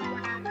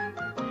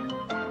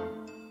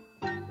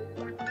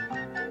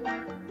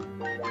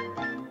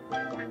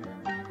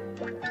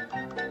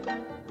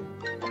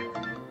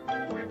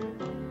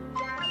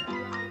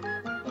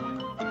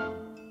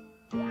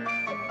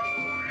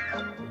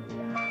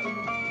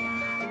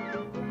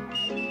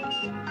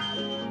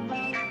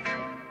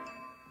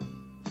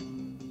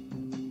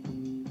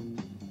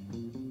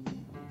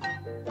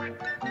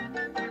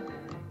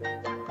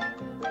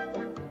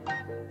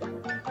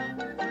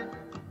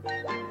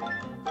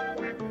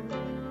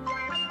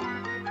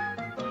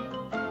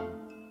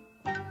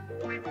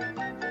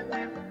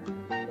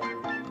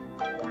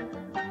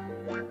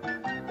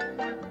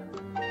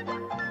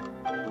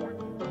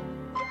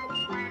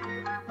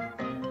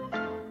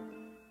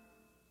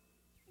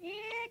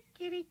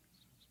 Kitty.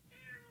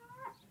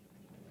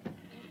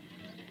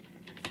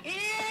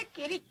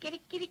 Kitty,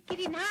 kitty, kitty,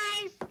 kitty,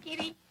 nice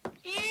kitty.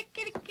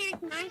 Kitty, kitty,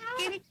 nice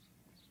kitty.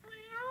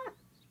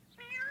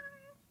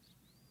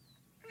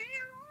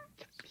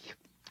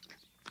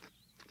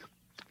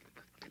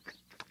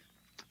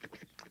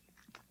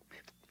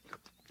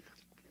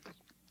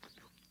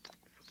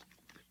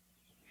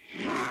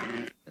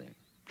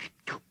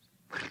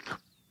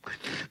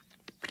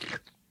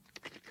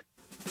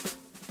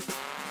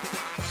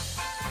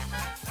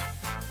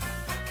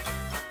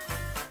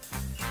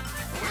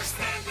 We're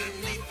standing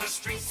beneath the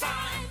street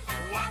sign,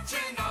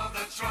 watching all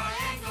the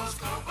triangles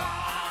go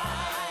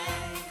by.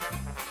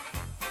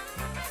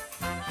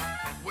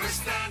 We're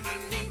standing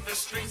beneath the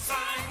street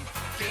sign,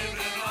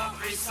 giving all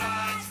three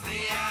sides the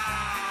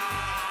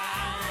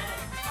eye.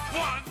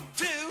 1,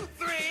 2,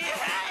 3,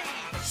 hey!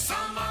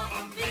 Some of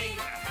them big,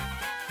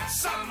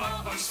 some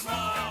of them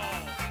small.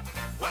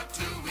 What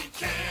do we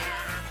care?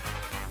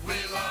 We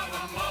love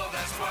them all,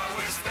 that's why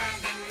we're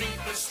standing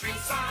beneath the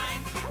street sign,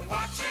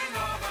 watching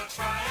all the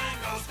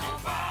triangles go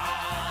by.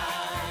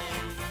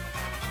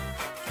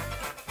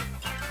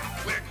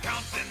 We're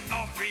counting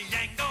all three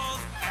angles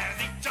as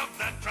each of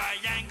the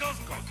triangles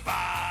goes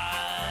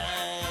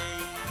by.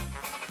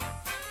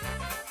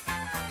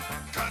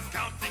 'Cause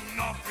counting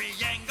all three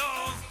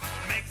angles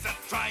makes a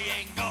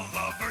triangle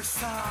lover's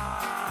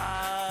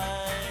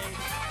side.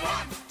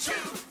 1,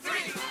 2,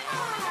 3.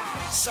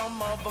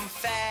 Some of them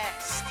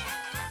fast,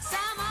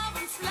 Some of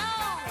them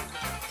slow,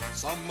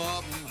 Some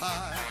of them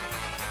high.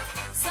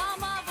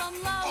 some of them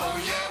low. Oh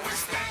yeah,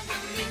 we're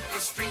standing beneath the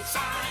street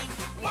sign,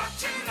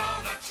 watching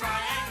all the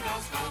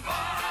triangles go by.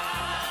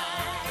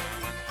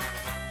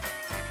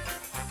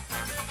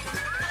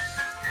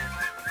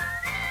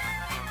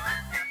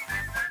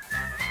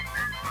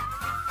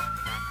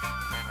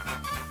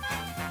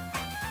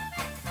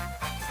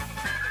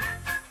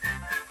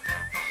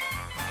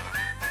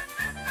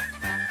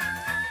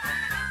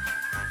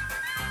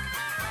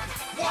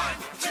 One,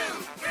 two,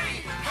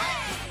 three,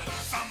 hey!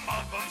 Some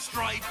of them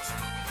striped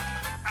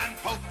and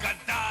polka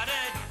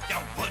dotted. You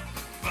wouldn't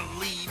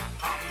believe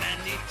how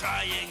many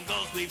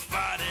triangles we've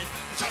spotted.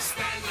 Just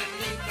standing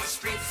beneath the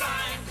street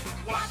sign,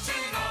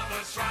 watching all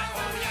the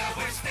oh yeah,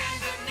 we're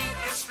standing beneath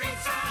the street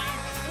sign,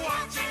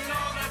 watching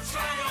all the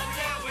oh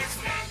yeah, we're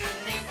standing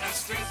beneath the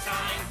street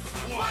sign,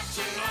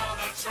 watching all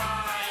the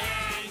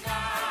triangles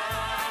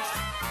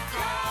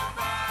go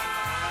by.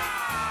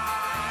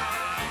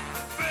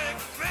 Big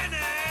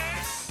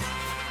finish.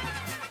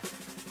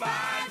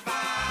 Bye bye.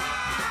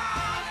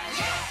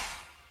 Yeah.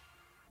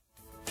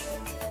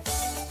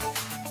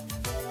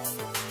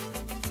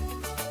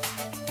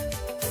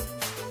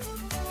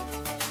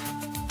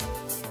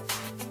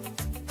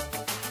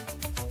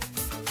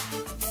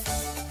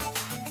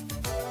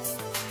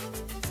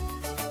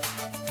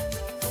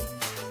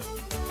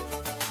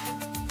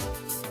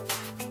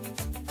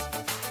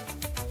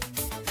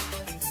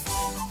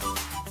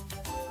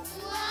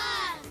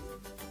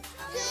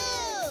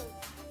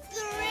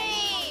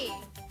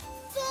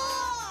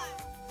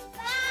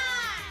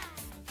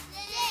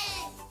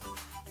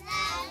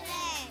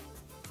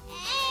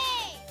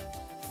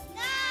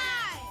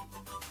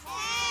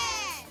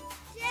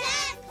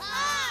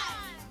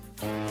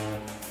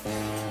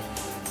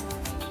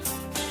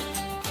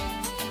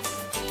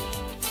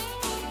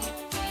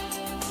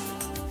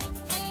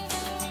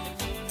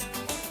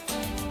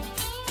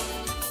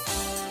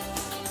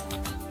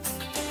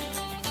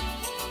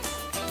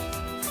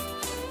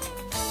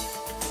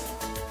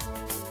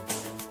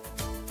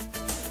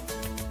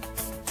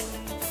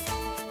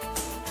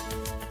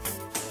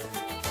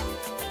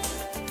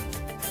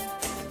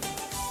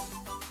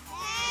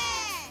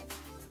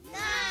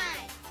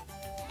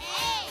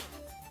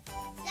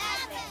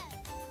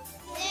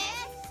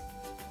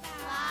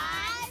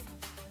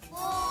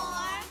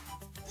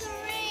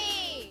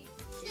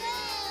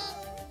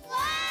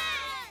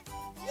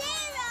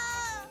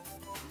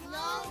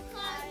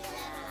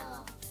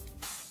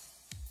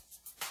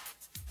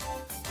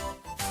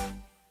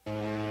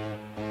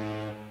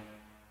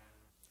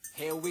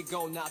 we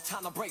go now,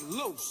 time to break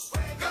loose.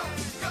 Go,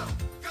 go,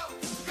 go,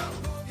 go,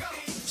 go.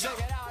 Check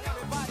it out,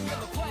 everybody in the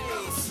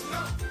place.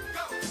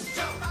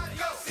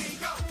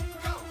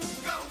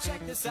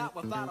 Check this out,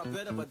 without a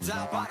bit of a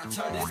doubt, about to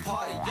turn this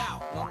party out.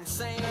 Know what I'm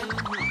saying?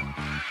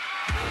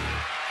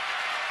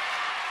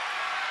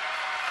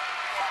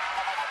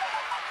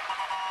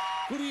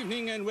 Good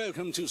evening and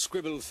welcome to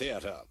Scribble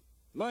Theatre.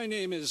 My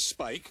name is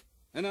Spike,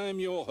 and I'm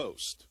your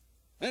host.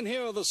 And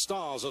here are the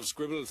stars of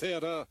Scribble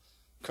Theatre,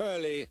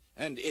 Curly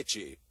and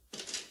Itchy.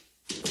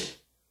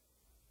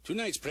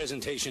 Tonight's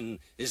presentation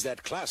is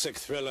that classic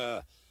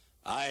thriller,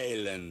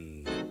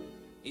 Island.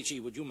 Itchy,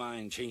 would you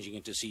mind changing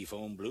it to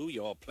Seafoam Blue?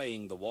 You're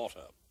playing the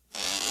water.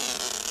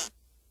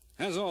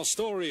 As our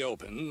story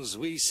opens,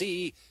 we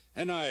see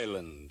an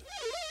island.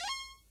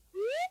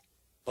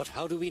 But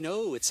how do we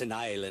know it's an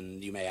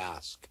island, you may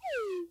ask?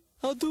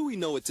 How do we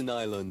know it's an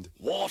island?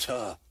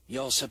 Water.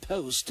 You're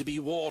supposed to be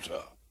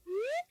water.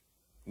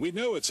 We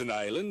know it's an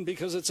island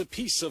because it's a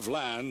piece of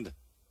land.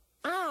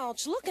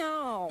 Ouch, look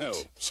out.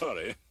 Oh,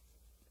 sorry.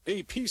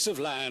 A piece of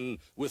land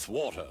with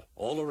water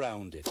all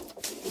around it.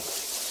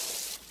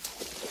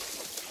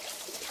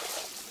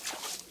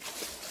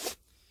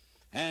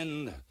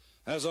 And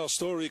as our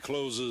story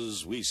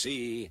closes, we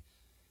see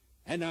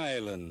an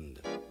island.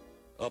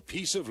 A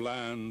piece of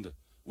land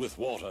with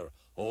water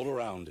all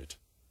around it.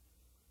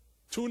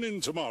 Tune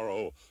in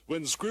tomorrow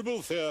when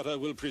Scribble Theatre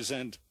will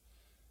present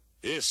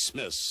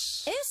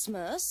Isthmus.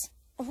 Isthmus?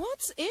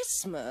 What's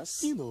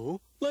Isthmus? You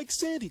know, like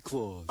Santa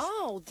Claus.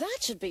 Oh, that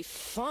should be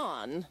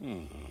fun.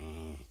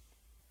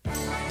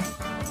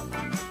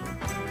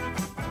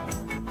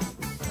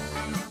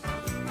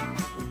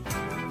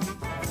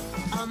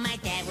 Oh, my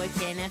dad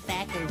works in a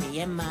factory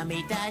and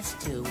Mommy does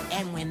too.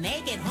 And when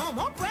they get home,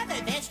 oh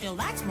brother, there's still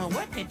lots more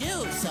work to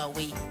do. So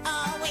we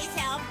always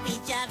help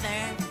each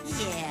other.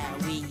 Yeah,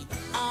 we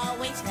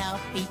always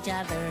help each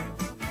other.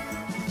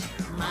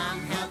 Mom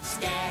helps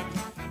Dad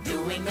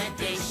doing the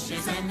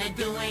dishes and the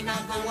doing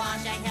of the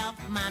wash. I help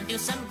Mom do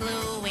some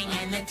gluing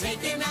and the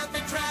taking out the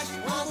trash.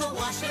 All the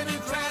washing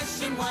and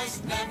trashing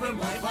was never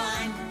more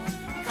fun.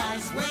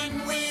 'Cause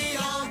when we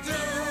all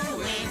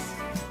do it,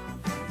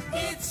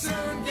 it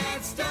soon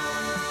gets done.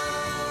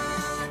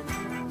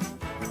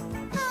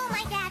 Oh,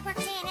 my dad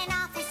works in an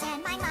office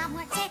and my mom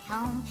works at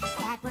home.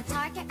 Dad works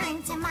hard to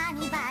earn some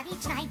money, but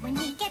each night when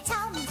he gets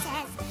home he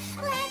says,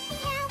 "Let me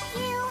help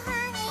you,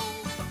 honey.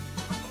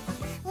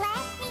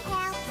 Let me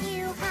help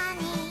you,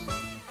 honey."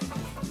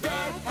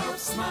 Dad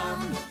helps Mom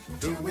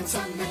doing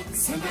some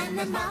mixing and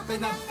then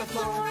mopping up the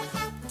floor.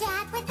 Help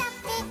Dad with the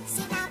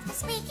fixing out the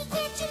squeaky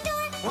kitchen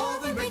door. All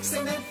the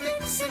mixing and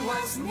fixing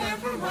was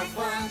never more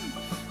fun.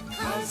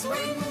 'Cause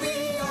when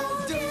we all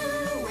do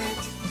it,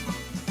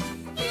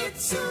 it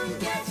soon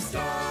gets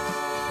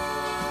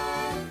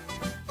done.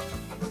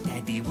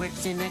 Daddy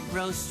works in a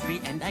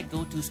grocery and I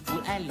go to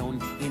school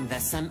alone. In the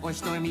sun or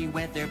stormy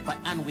weather, but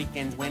on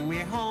weekends when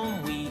we're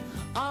home, we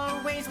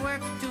always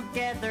work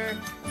together.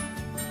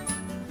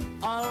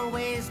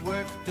 Always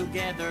work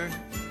together.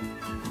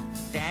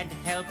 Dad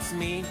helps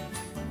me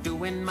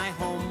doing my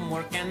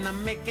homework and the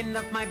making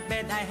of my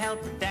bed. I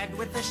help Dad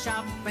with the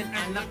shopping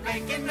and the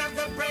baking of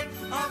the bread.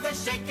 All the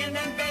shaking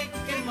and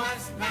baking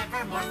was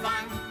never more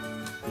fun.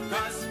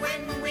 'Cause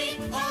when we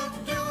all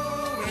do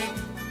it,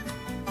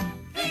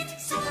 it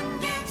soon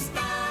gets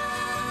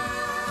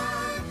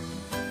done.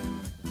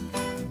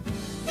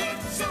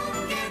 It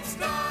soon gets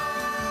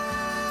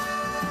done.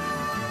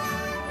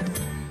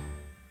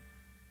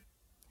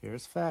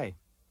 Here's Faye.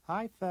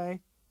 Hi,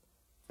 Faye.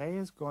 Faye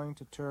is going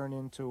to turn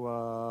into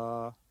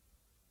a...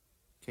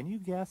 Can you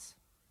guess?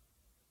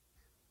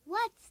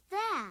 What's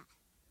that?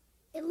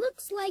 It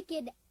looks like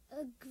a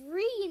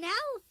green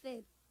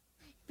elephant.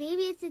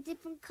 Maybe it's a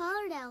different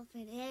colored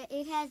elephant.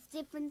 It has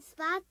different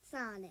spots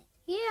on it.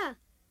 Yeah,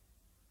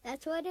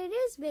 that's what it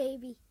is,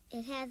 baby.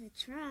 It has a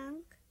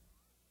trunk.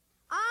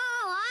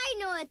 Oh, I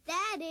know what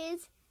that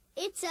is.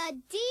 It's a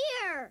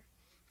deer.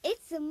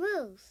 It's a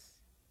moose.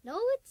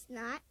 No, it's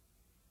not.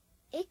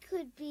 It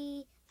could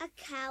be a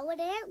cow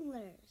with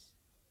antlers.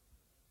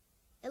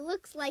 It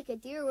looks like a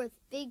deer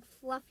with big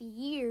fluffy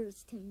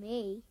ears to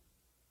me.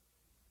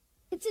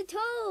 It's a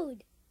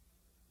toad.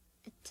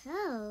 A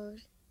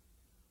toad?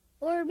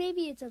 Or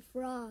maybe it's a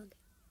frog.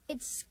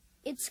 It's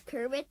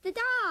Kermit the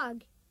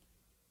dog.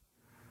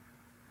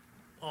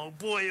 Oh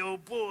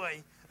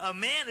boy, a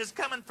man is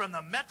coming from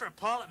the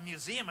Metropolitan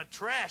Museum of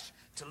Trash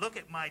to look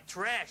at my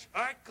trash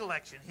art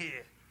collection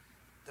here.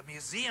 The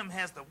museum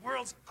has the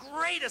world's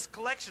greatest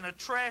collection of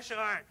trash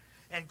art,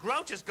 and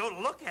Grouches go to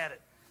look at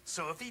it.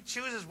 So if he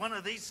chooses one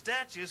of these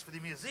statues for the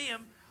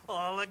museum,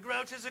 all the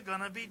Grouches are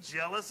gonna be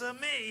jealous of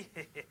me.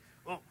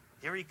 Oh,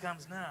 here he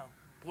comes now.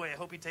 Boy, I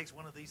hope he takes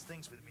one of these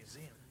things for the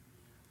museum.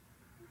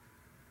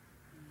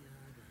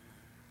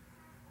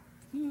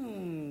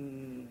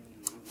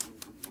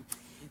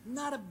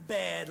 Not a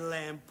bad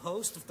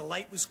lamppost. If the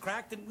light was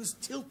cracked and was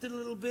tilted a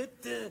little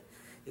bit,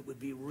 it would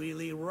be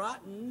really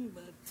rotten,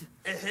 but...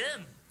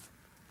 Ahem.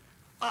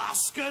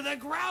 Oscar the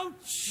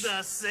Grouch!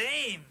 The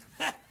same.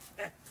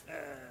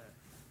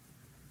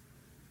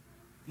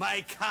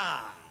 My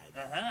card.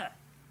 Uh-huh.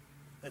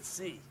 Let's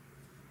see.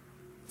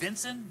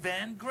 Vincent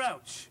Van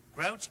Grouch,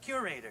 Grouch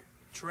Curator,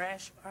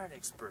 Trash Art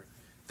Expert,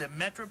 the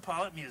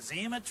Metropolitan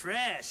Museum of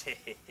Trash.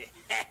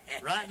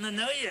 Rotten to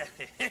know you.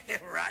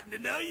 Rotten to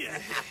know you.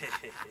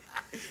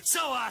 So,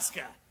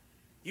 Oscar,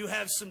 you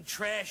have some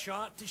trash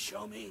art to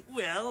show me?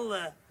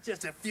 Well,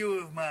 just a few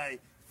of my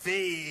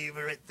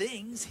favorite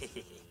things.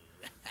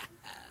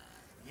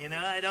 You know,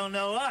 I don't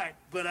know art,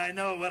 but I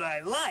know what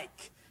I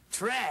like.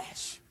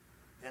 Trash.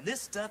 And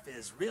this stuff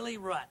is really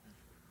rotten.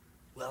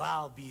 Well,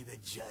 I'll be the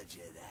judge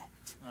of that.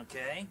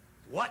 Okay.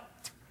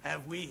 What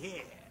have we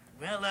here?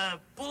 Well,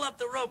 pull up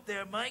the rope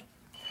there, Mike.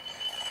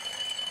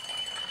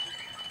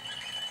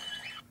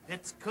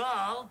 It's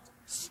called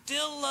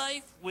Still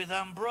Life with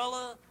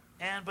Umbrella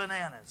and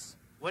Bananas.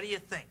 What do you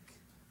think?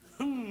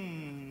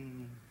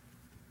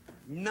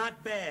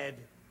 Not bad.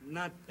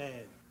 Not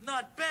bad.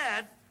 Not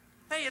bad?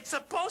 Hey, it's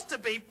supposed to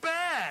be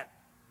bad.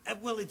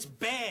 Well, it's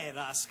bad,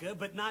 Oscar,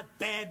 but not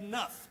bad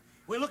enough.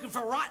 We're looking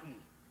for rotten.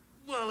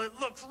 Well, it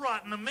looks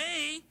rotten to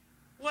me.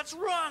 What's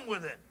wrong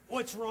with it?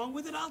 What's wrong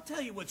with it? I'll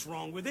tell you what's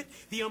wrong with it.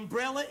 The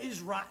umbrella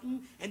is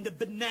rotten and the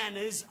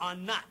bananas are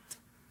not.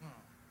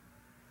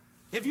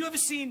 Have you ever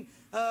seen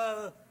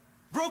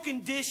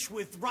Broken Dish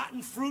with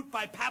Rotten Fruit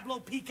by Pablo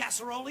P.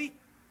 Casaroli?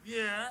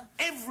 Yeah.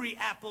 Every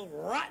apple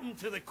rotten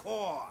to the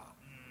core.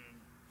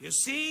 You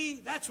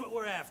see? That's what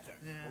we're after.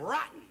 Yeah.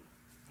 Rotten.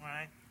 All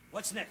right.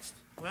 What's next?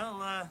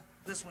 Well,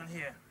 this one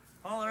here.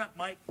 Haul her up,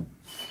 Mike.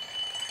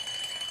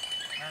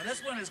 Now,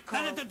 this one is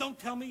called... Don't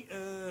tell me,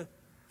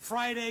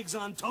 fried eggs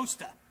on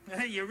toaster.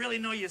 Hey, you really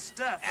know your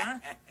stuff, huh?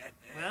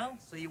 Well,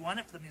 so you want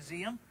it for the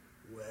museum?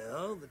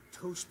 Well, the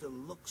toaster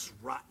looks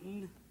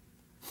rotten.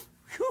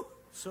 Whew,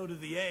 so do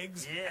the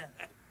eggs.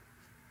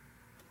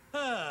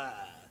 Yeah.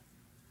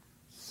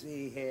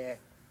 See here.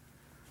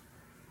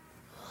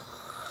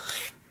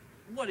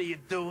 What are you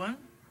doing?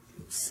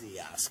 You'll see,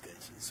 Oscar.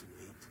 Just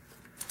wait.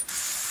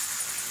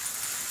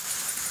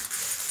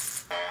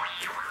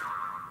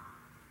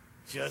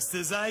 Just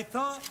as I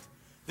thought.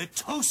 The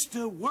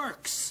toaster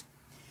works.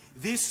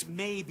 This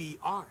may be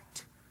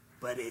art,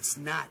 but it's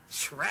not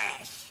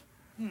trash.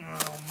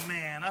 Oh,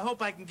 man. I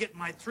hope I can get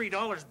my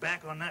 $3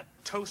 back on that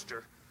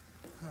toaster.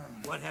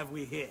 What have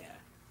we here?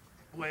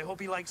 Boy, I hope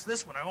he likes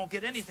this one. I won't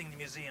get anything in the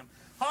museum.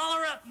 Haul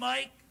her up,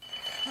 Mike.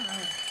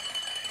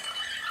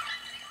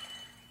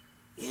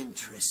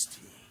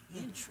 Interesting,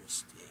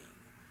 interesting.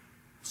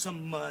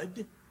 Some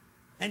mud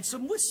and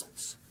some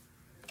whistles.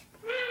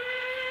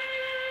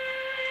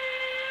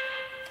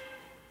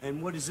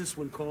 And what is this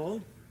one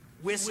called?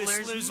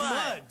 Whistler's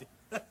Mud.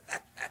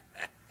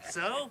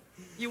 So,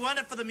 you want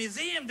it for the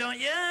museum, don't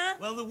you?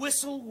 Well, the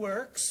whistle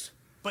works,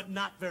 but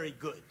not very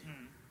good.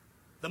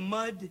 The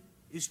mud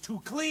is too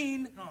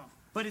clean,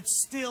 but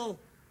it's still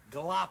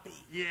gloppy.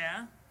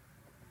 Yeah?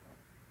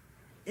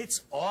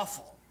 It's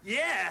awful.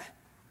 Yeah.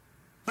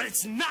 But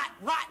it's not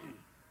rotten.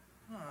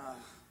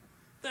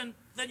 Then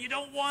you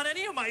don't want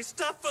any of my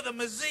stuff for the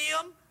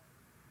museum?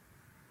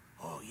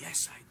 Oh,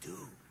 yes, I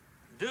do.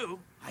 Do?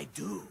 I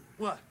do.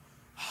 What?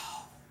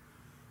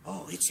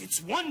 Oh,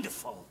 it's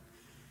wonderful.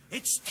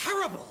 It's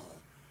terrible.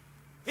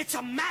 It's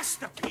a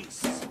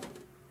masterpiece.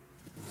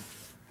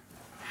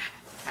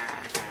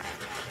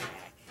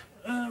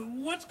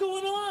 What's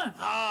going on?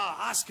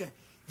 Oscar,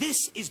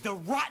 this is the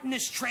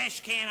rottenest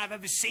trash can I've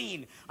ever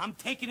seen. I'm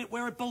taking it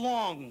where it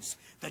belongs.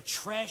 The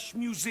Trash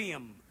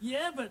Museum.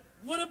 Yeah, but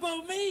what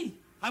about me?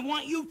 I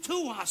want you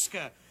too,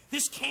 Oscar.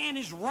 This can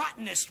is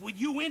rottenest with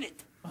you in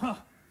it.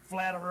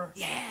 Flatterer.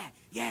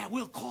 Yeah,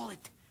 we'll call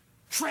it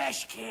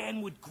Trash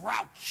Can with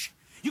Grouch.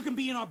 You can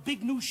be in our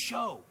big new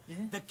show,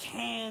 the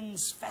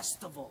Cans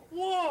Festival.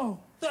 Whoa,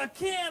 the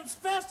Cans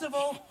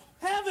Festival?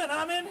 Heaven,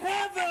 I'm in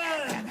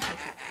heaven!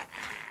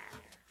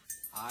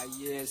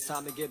 Yeah, it's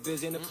time to get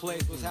busy in the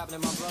place. What's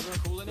happening, my brother?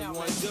 Cooling out,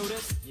 man. Do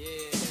this? Yeah.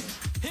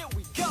 Here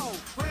we go.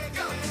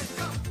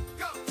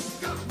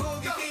 Go,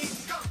 move your feet.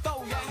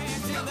 Throw your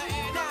hands in the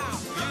air now.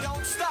 You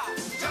don't stop.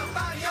 Jump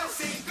out of your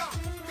seat.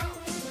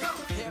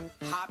 Hip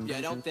hop,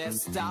 you don't dare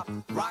stop.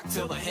 Rock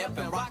to the hip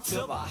and rock to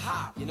the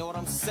hop. You know what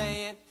I'm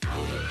saying?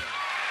 Yeah.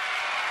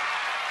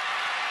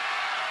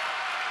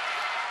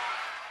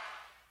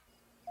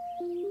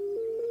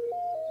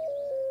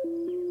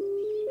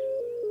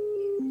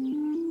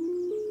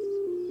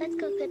 Let's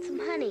go get some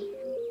honey.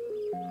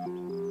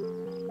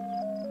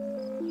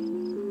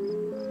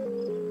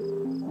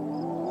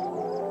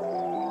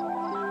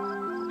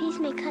 Bees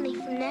make honey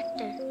from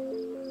nectar.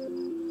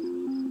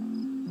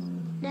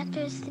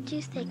 Nectar is the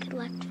juice they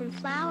collect from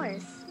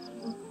flowers.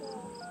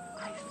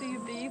 I see a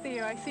bee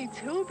there. I see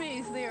two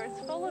bees there.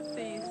 It's full of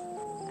bees.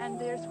 And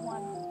there's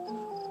one.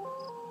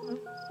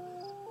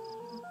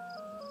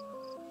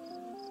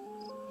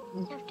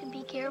 You have to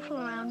be careful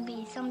around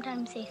bees.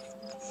 Sometimes they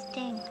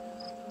sting.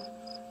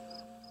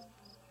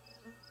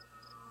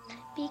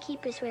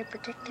 Beekeepers wear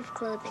protective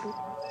clothing.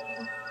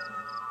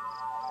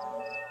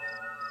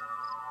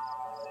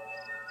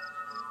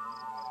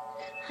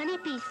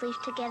 Honeybees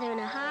live together in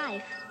a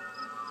hive.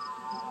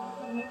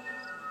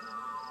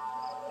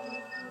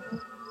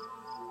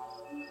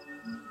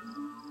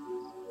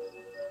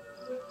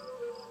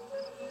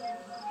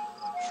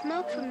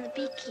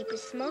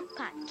 beekeeper's smoke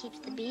pot keeps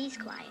the bees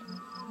quiet.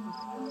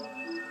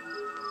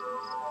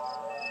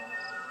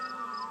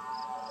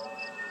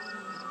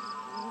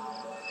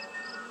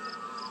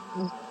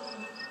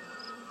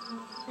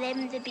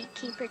 Then the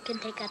beekeeper can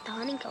take out the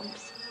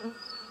honeycombs.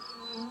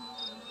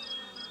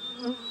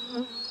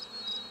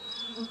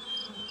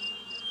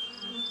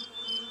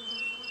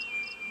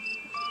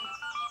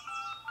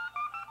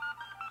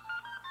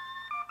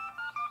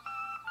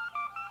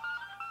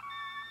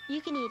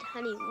 You can eat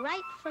honey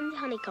right from the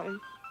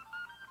honeycomb.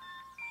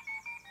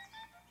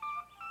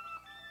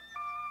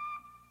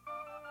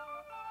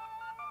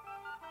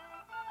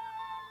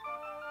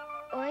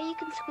 Or you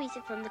can squeeze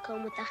it from the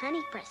comb with the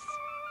honey press.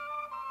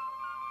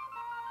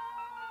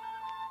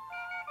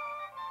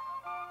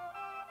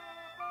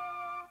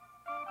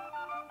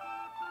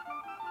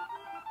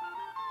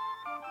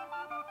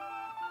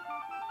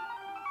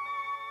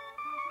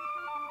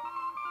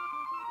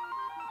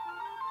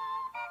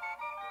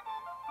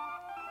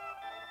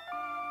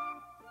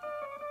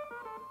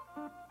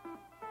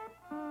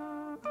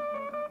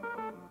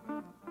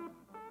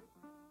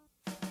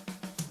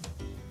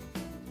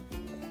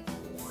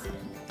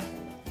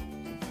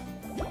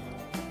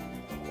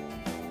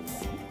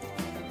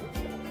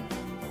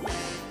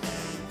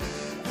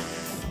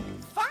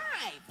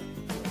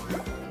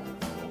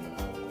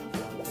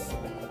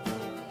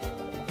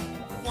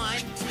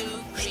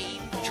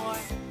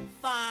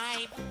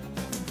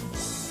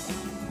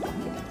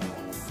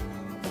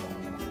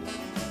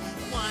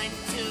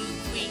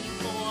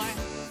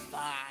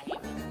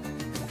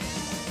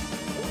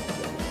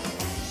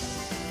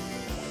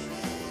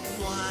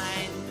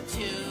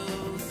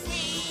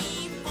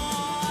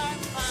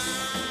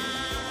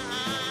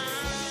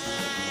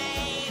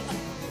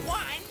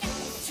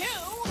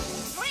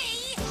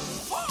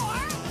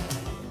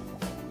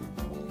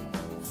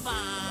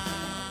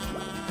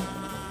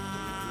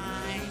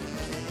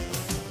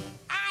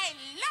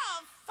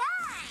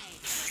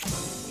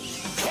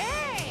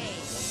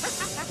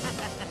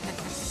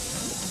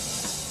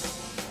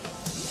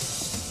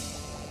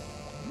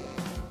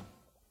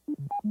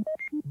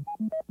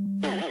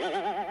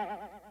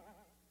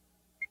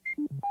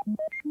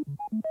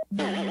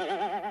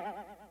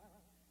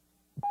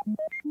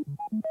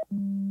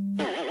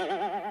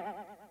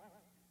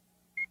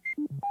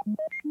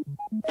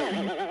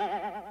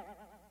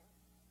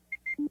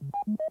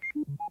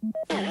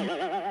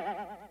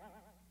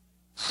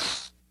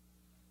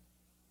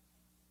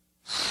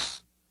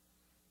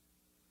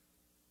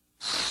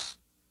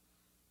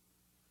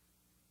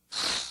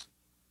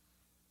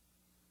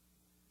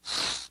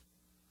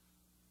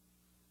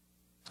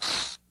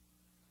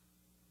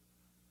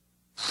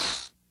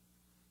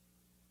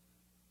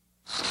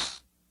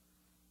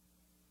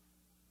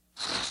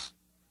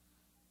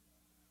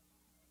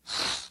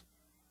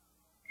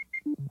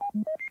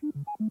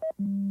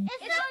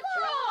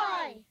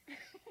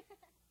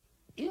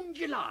 In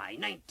July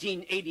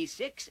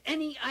 1986,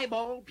 any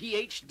eyeball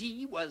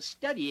PhD was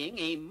studying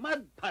a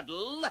mud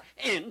puddle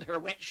and her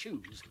wet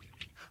shoes.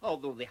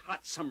 Although the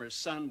hot summer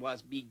sun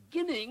was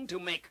beginning to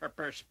make her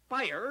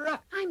perspire,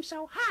 I'm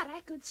so hot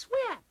I could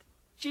sweat.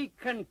 she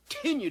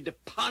continued to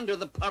ponder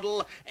the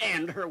puddle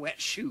and her wet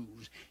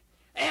shoes.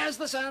 As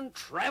the sun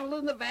traveled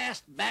in the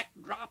vast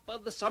backdrop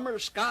of the summer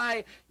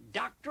sky,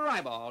 Dr.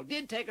 Eyeball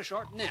did take a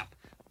short nap,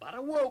 but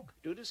awoke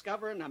to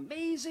discover an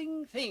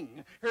amazing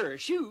thing. Her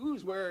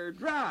shoes were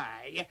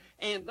dry,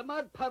 and the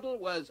mud puddle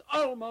was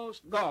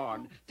almost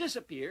gone,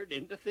 disappeared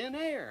into thin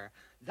air.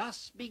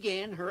 Thus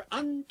began her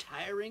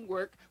untiring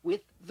work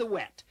with the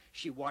wet.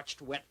 She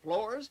watched wet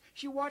floors,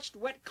 she watched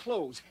wet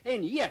clothes,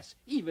 and yes,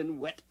 even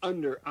wet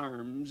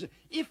underarms.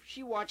 If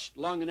she watched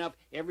long enough,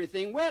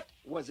 everything wet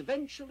was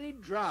eventually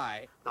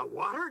dry. The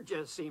water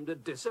just seemed to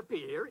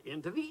disappear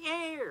into the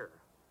air.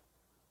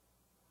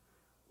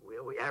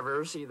 Will we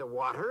ever see the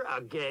water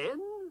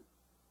again?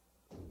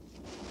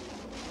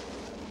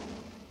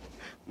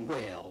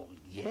 Well,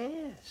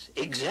 yes,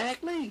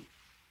 exactly.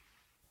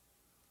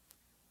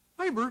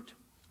 Hi, Bert.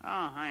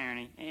 Oh, hi,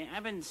 Ernie. Hey,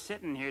 I've been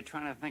sitting here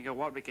trying to think of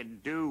what we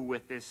could do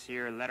with this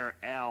here letter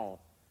L.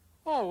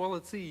 Oh, well,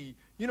 let's see.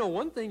 You know,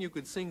 one thing you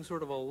could sing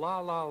sort of a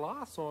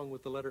la-la-la song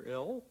with the letter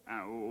L.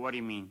 What do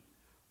you mean?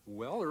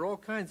 Well, there are all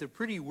kinds of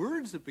pretty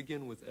words that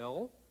begin with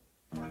L.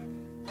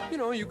 You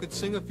know, you could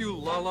sing a few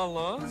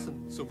la-la-las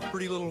and some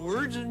pretty little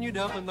words, and you'd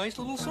have a nice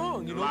little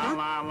song, you know, Bert?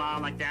 La-la-la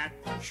like that?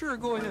 Sure,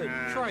 go ahead.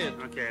 Try it.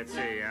 Okay, let's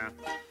see.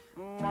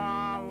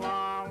 La-la-la-la,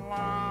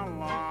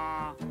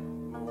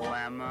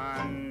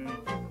 lemon.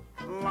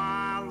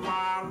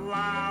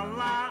 La-la-la-la,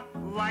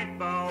 light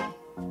bulb.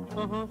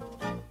 Uh-huh.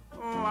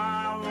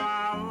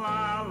 La-la-la-la,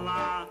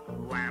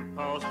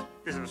 lamppost.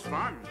 This is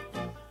fun.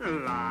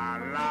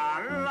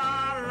 La-la-la-la,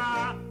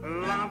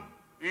 lump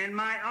in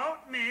my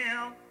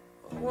oatmeal.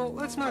 Well,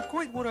 that's not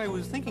quite what I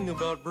was thinking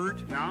about,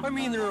 Bert. No? I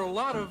mean, there are a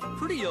lot of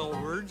pretty L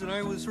words, and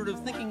I was sort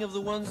of thinking of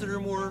the ones that are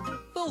more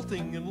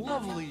belting and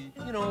lovely.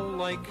 You know,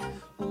 like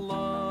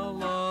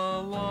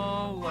la-la-la-la,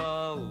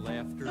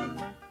 laughter.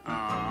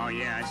 Oh,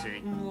 yeah, I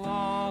see.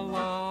 La-la-la-la,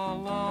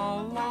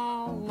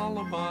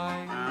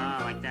 lullaby. Oh,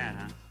 like that,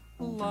 huh?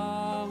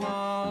 La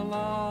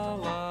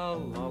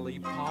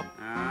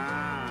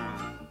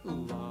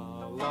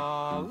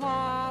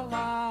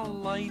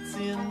lights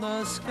in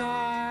the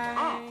sky.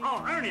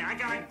 Oh, Ernie, I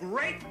got a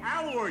great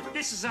award.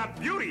 This is a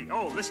beauty.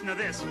 Oh, listen to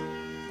this.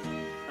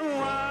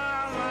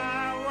 La,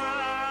 la,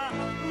 la,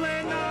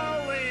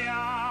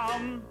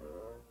 linoleum.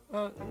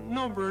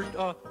 No, Bert,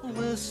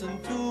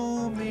 listen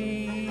to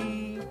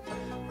me.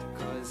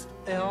 'Cause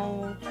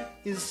L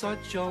is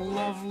such a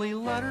lovely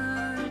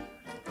letter.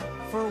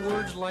 For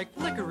words like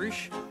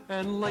licorice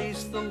and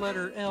lace, the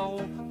letter L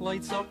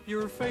lights up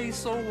your face,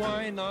 so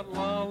why not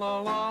la la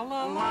la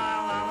la la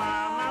la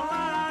la la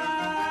la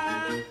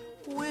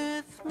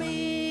with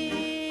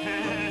me?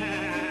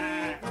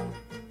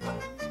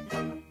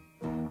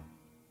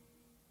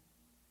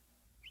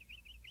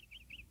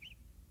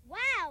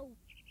 Wow!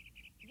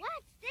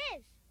 What's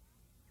this?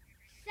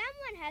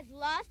 Someone has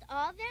lost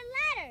all their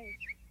letters.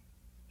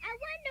 I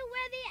wonder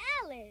where the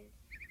L is.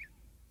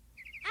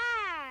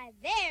 Ah,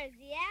 there's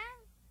the L.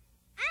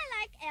 I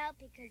like L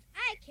because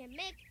I can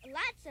make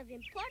lots of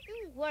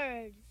important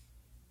words.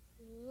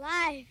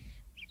 Life.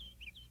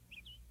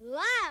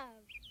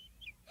 Love.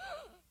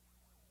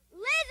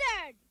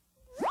 Lizard!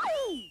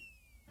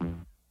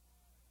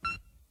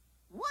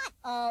 What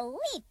a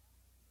leap!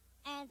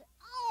 And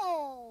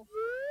oh,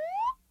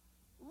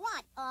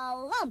 what a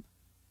lump!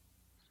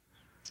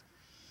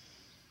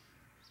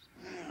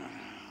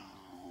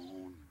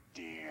 Oh,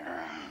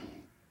 dear.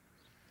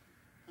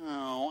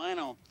 Oh, I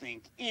don't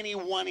think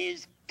anyone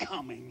is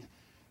coming.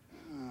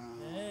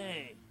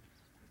 Hey,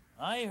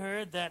 I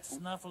heard that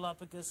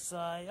snuffleupagus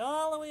sigh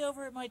all the way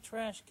over at my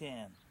trash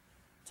can.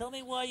 Tell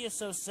me why you're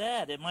so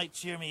sad. It might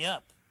cheer me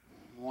up.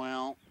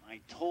 Well, I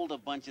told a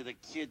bunch of the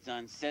kids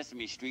on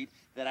Sesame Street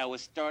that I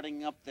was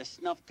starting up the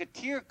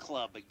Snuffketeer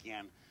Club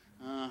again.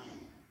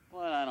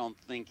 But I don't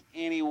think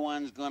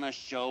anyone's gonna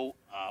show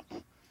up.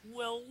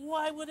 Well,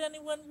 why would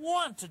anyone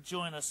want to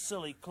join a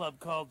silly club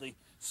called the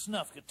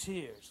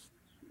Snuffketeers?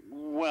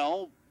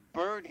 Well,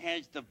 Bird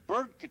has the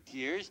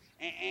Birdketeers,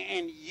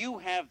 and you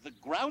have the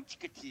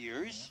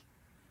Grouchketeers.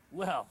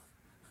 Well,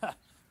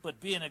 but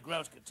being a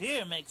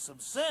Grouchketeer makes some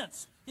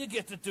sense. You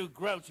get to do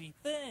grouchy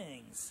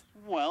things.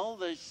 Well,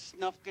 the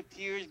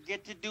Snuffketeers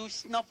get to do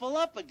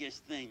snuffleupagus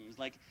things,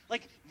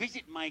 like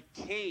visit my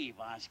cave,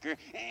 Oscar,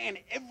 and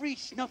every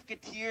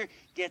Snuffketeer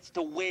gets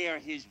to wear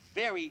his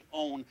very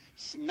own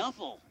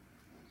snuffle.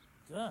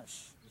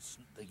 Gosh,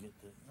 they get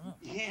the... Oh.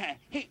 Yeah.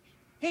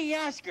 Hey,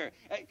 Oscar,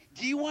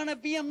 do you want to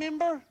be a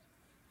member?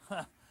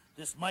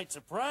 This might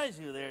surprise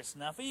you there,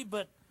 Snuffy,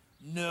 but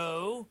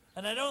no,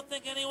 and I don't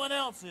think anyone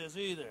else is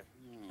either.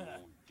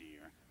 Oh,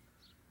 dear.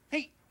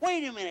 Hey,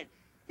 wait a minute.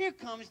 Here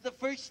comes the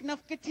first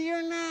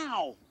Snuffketeer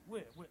now.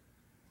 Where?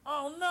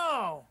 Oh,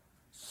 no.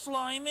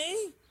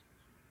 Slimy?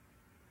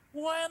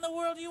 Why in the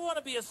world do you want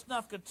to be a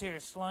Snuffketeer,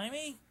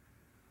 Slimy?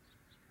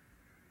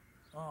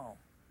 Oh,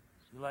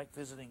 you like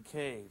visiting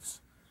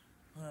caves.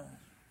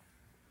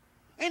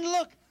 And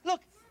look,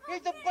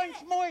 there's a bunch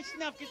more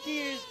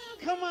Snuffketeers.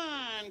 Come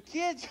on,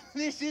 kids,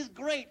 this is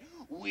great.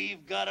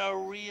 We've got a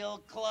real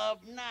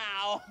club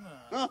now.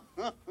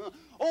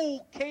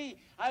 Okay,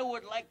 I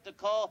would like to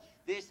call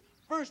this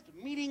first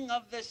meeting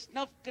of the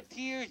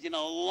Snuffketeers in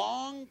a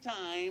long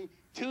time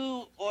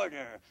to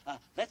order.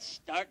 Let's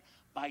start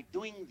by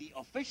doing the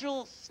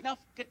official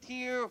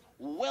Snuffketeer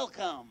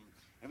welcome.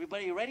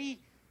 Everybody ready?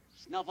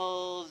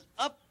 Snuffles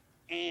up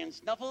and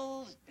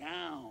snuffles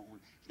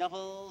down.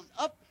 Snuffles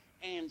up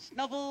and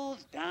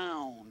snuffles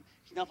down.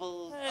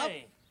 Snuffles up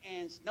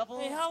and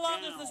snuffles down. Hey, how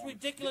long does this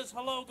ridiculous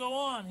hello go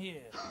on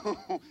here?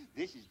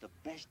 This is the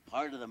best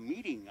part of the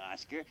meeting,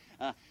 Oscar.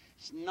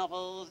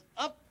 Snuffles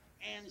up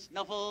and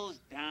snuffles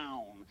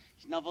down.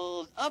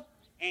 Snuffles up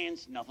and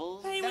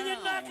snuffles down. Hey, will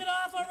you knock it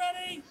off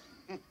already?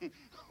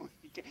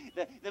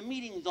 The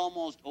meeting's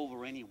almost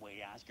over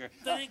anyway, Oscar.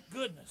 Thank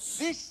goodness.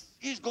 This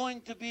is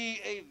going to be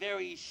a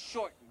very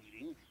short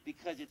meeting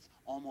because it's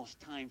almost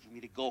time for me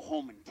to go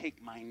home and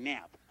take my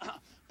nap.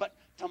 But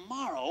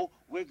tomorrow,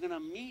 we're going to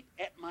meet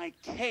at my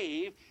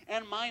cave,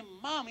 and my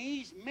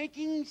mommy's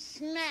making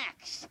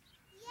snacks.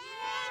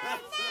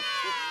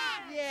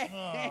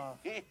 Yeah!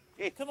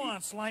 Come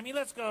on, Slimy,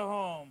 let's go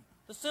home.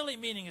 The silly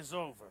meeting is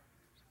over.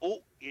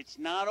 Oh, it's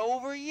not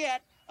over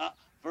yet.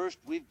 First,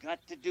 we've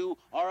got to do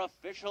our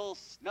official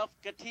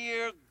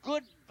Snuffketeer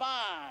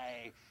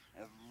goodbye.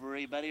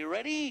 Everybody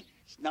ready?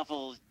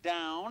 Snuffles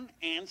down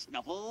and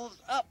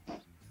snuffles up.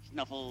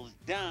 Snuffles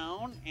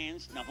down and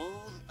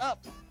snuffles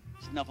up.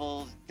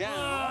 Snuffles down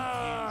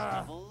and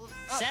snuffles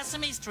up.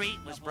 Sesame Street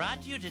was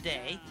brought to you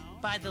today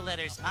by the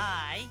letters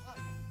I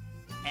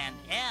and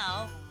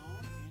L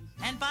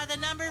and by the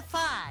number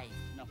 5.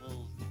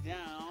 Snuffles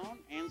down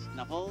and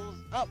snuffles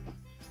up.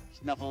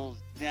 Snuffles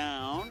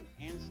down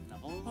and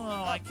snuffles Oh,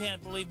 up. I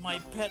can't believe my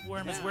pet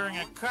worm is wearing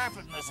a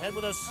carpet in his head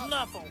with a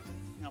snuffle.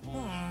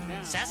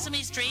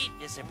 Sesame Street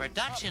is a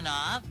production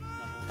of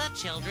the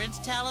Children's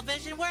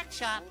Television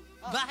Workshop.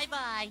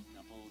 Bye-bye.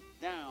 Snuffles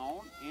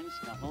down and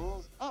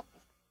snuffles up.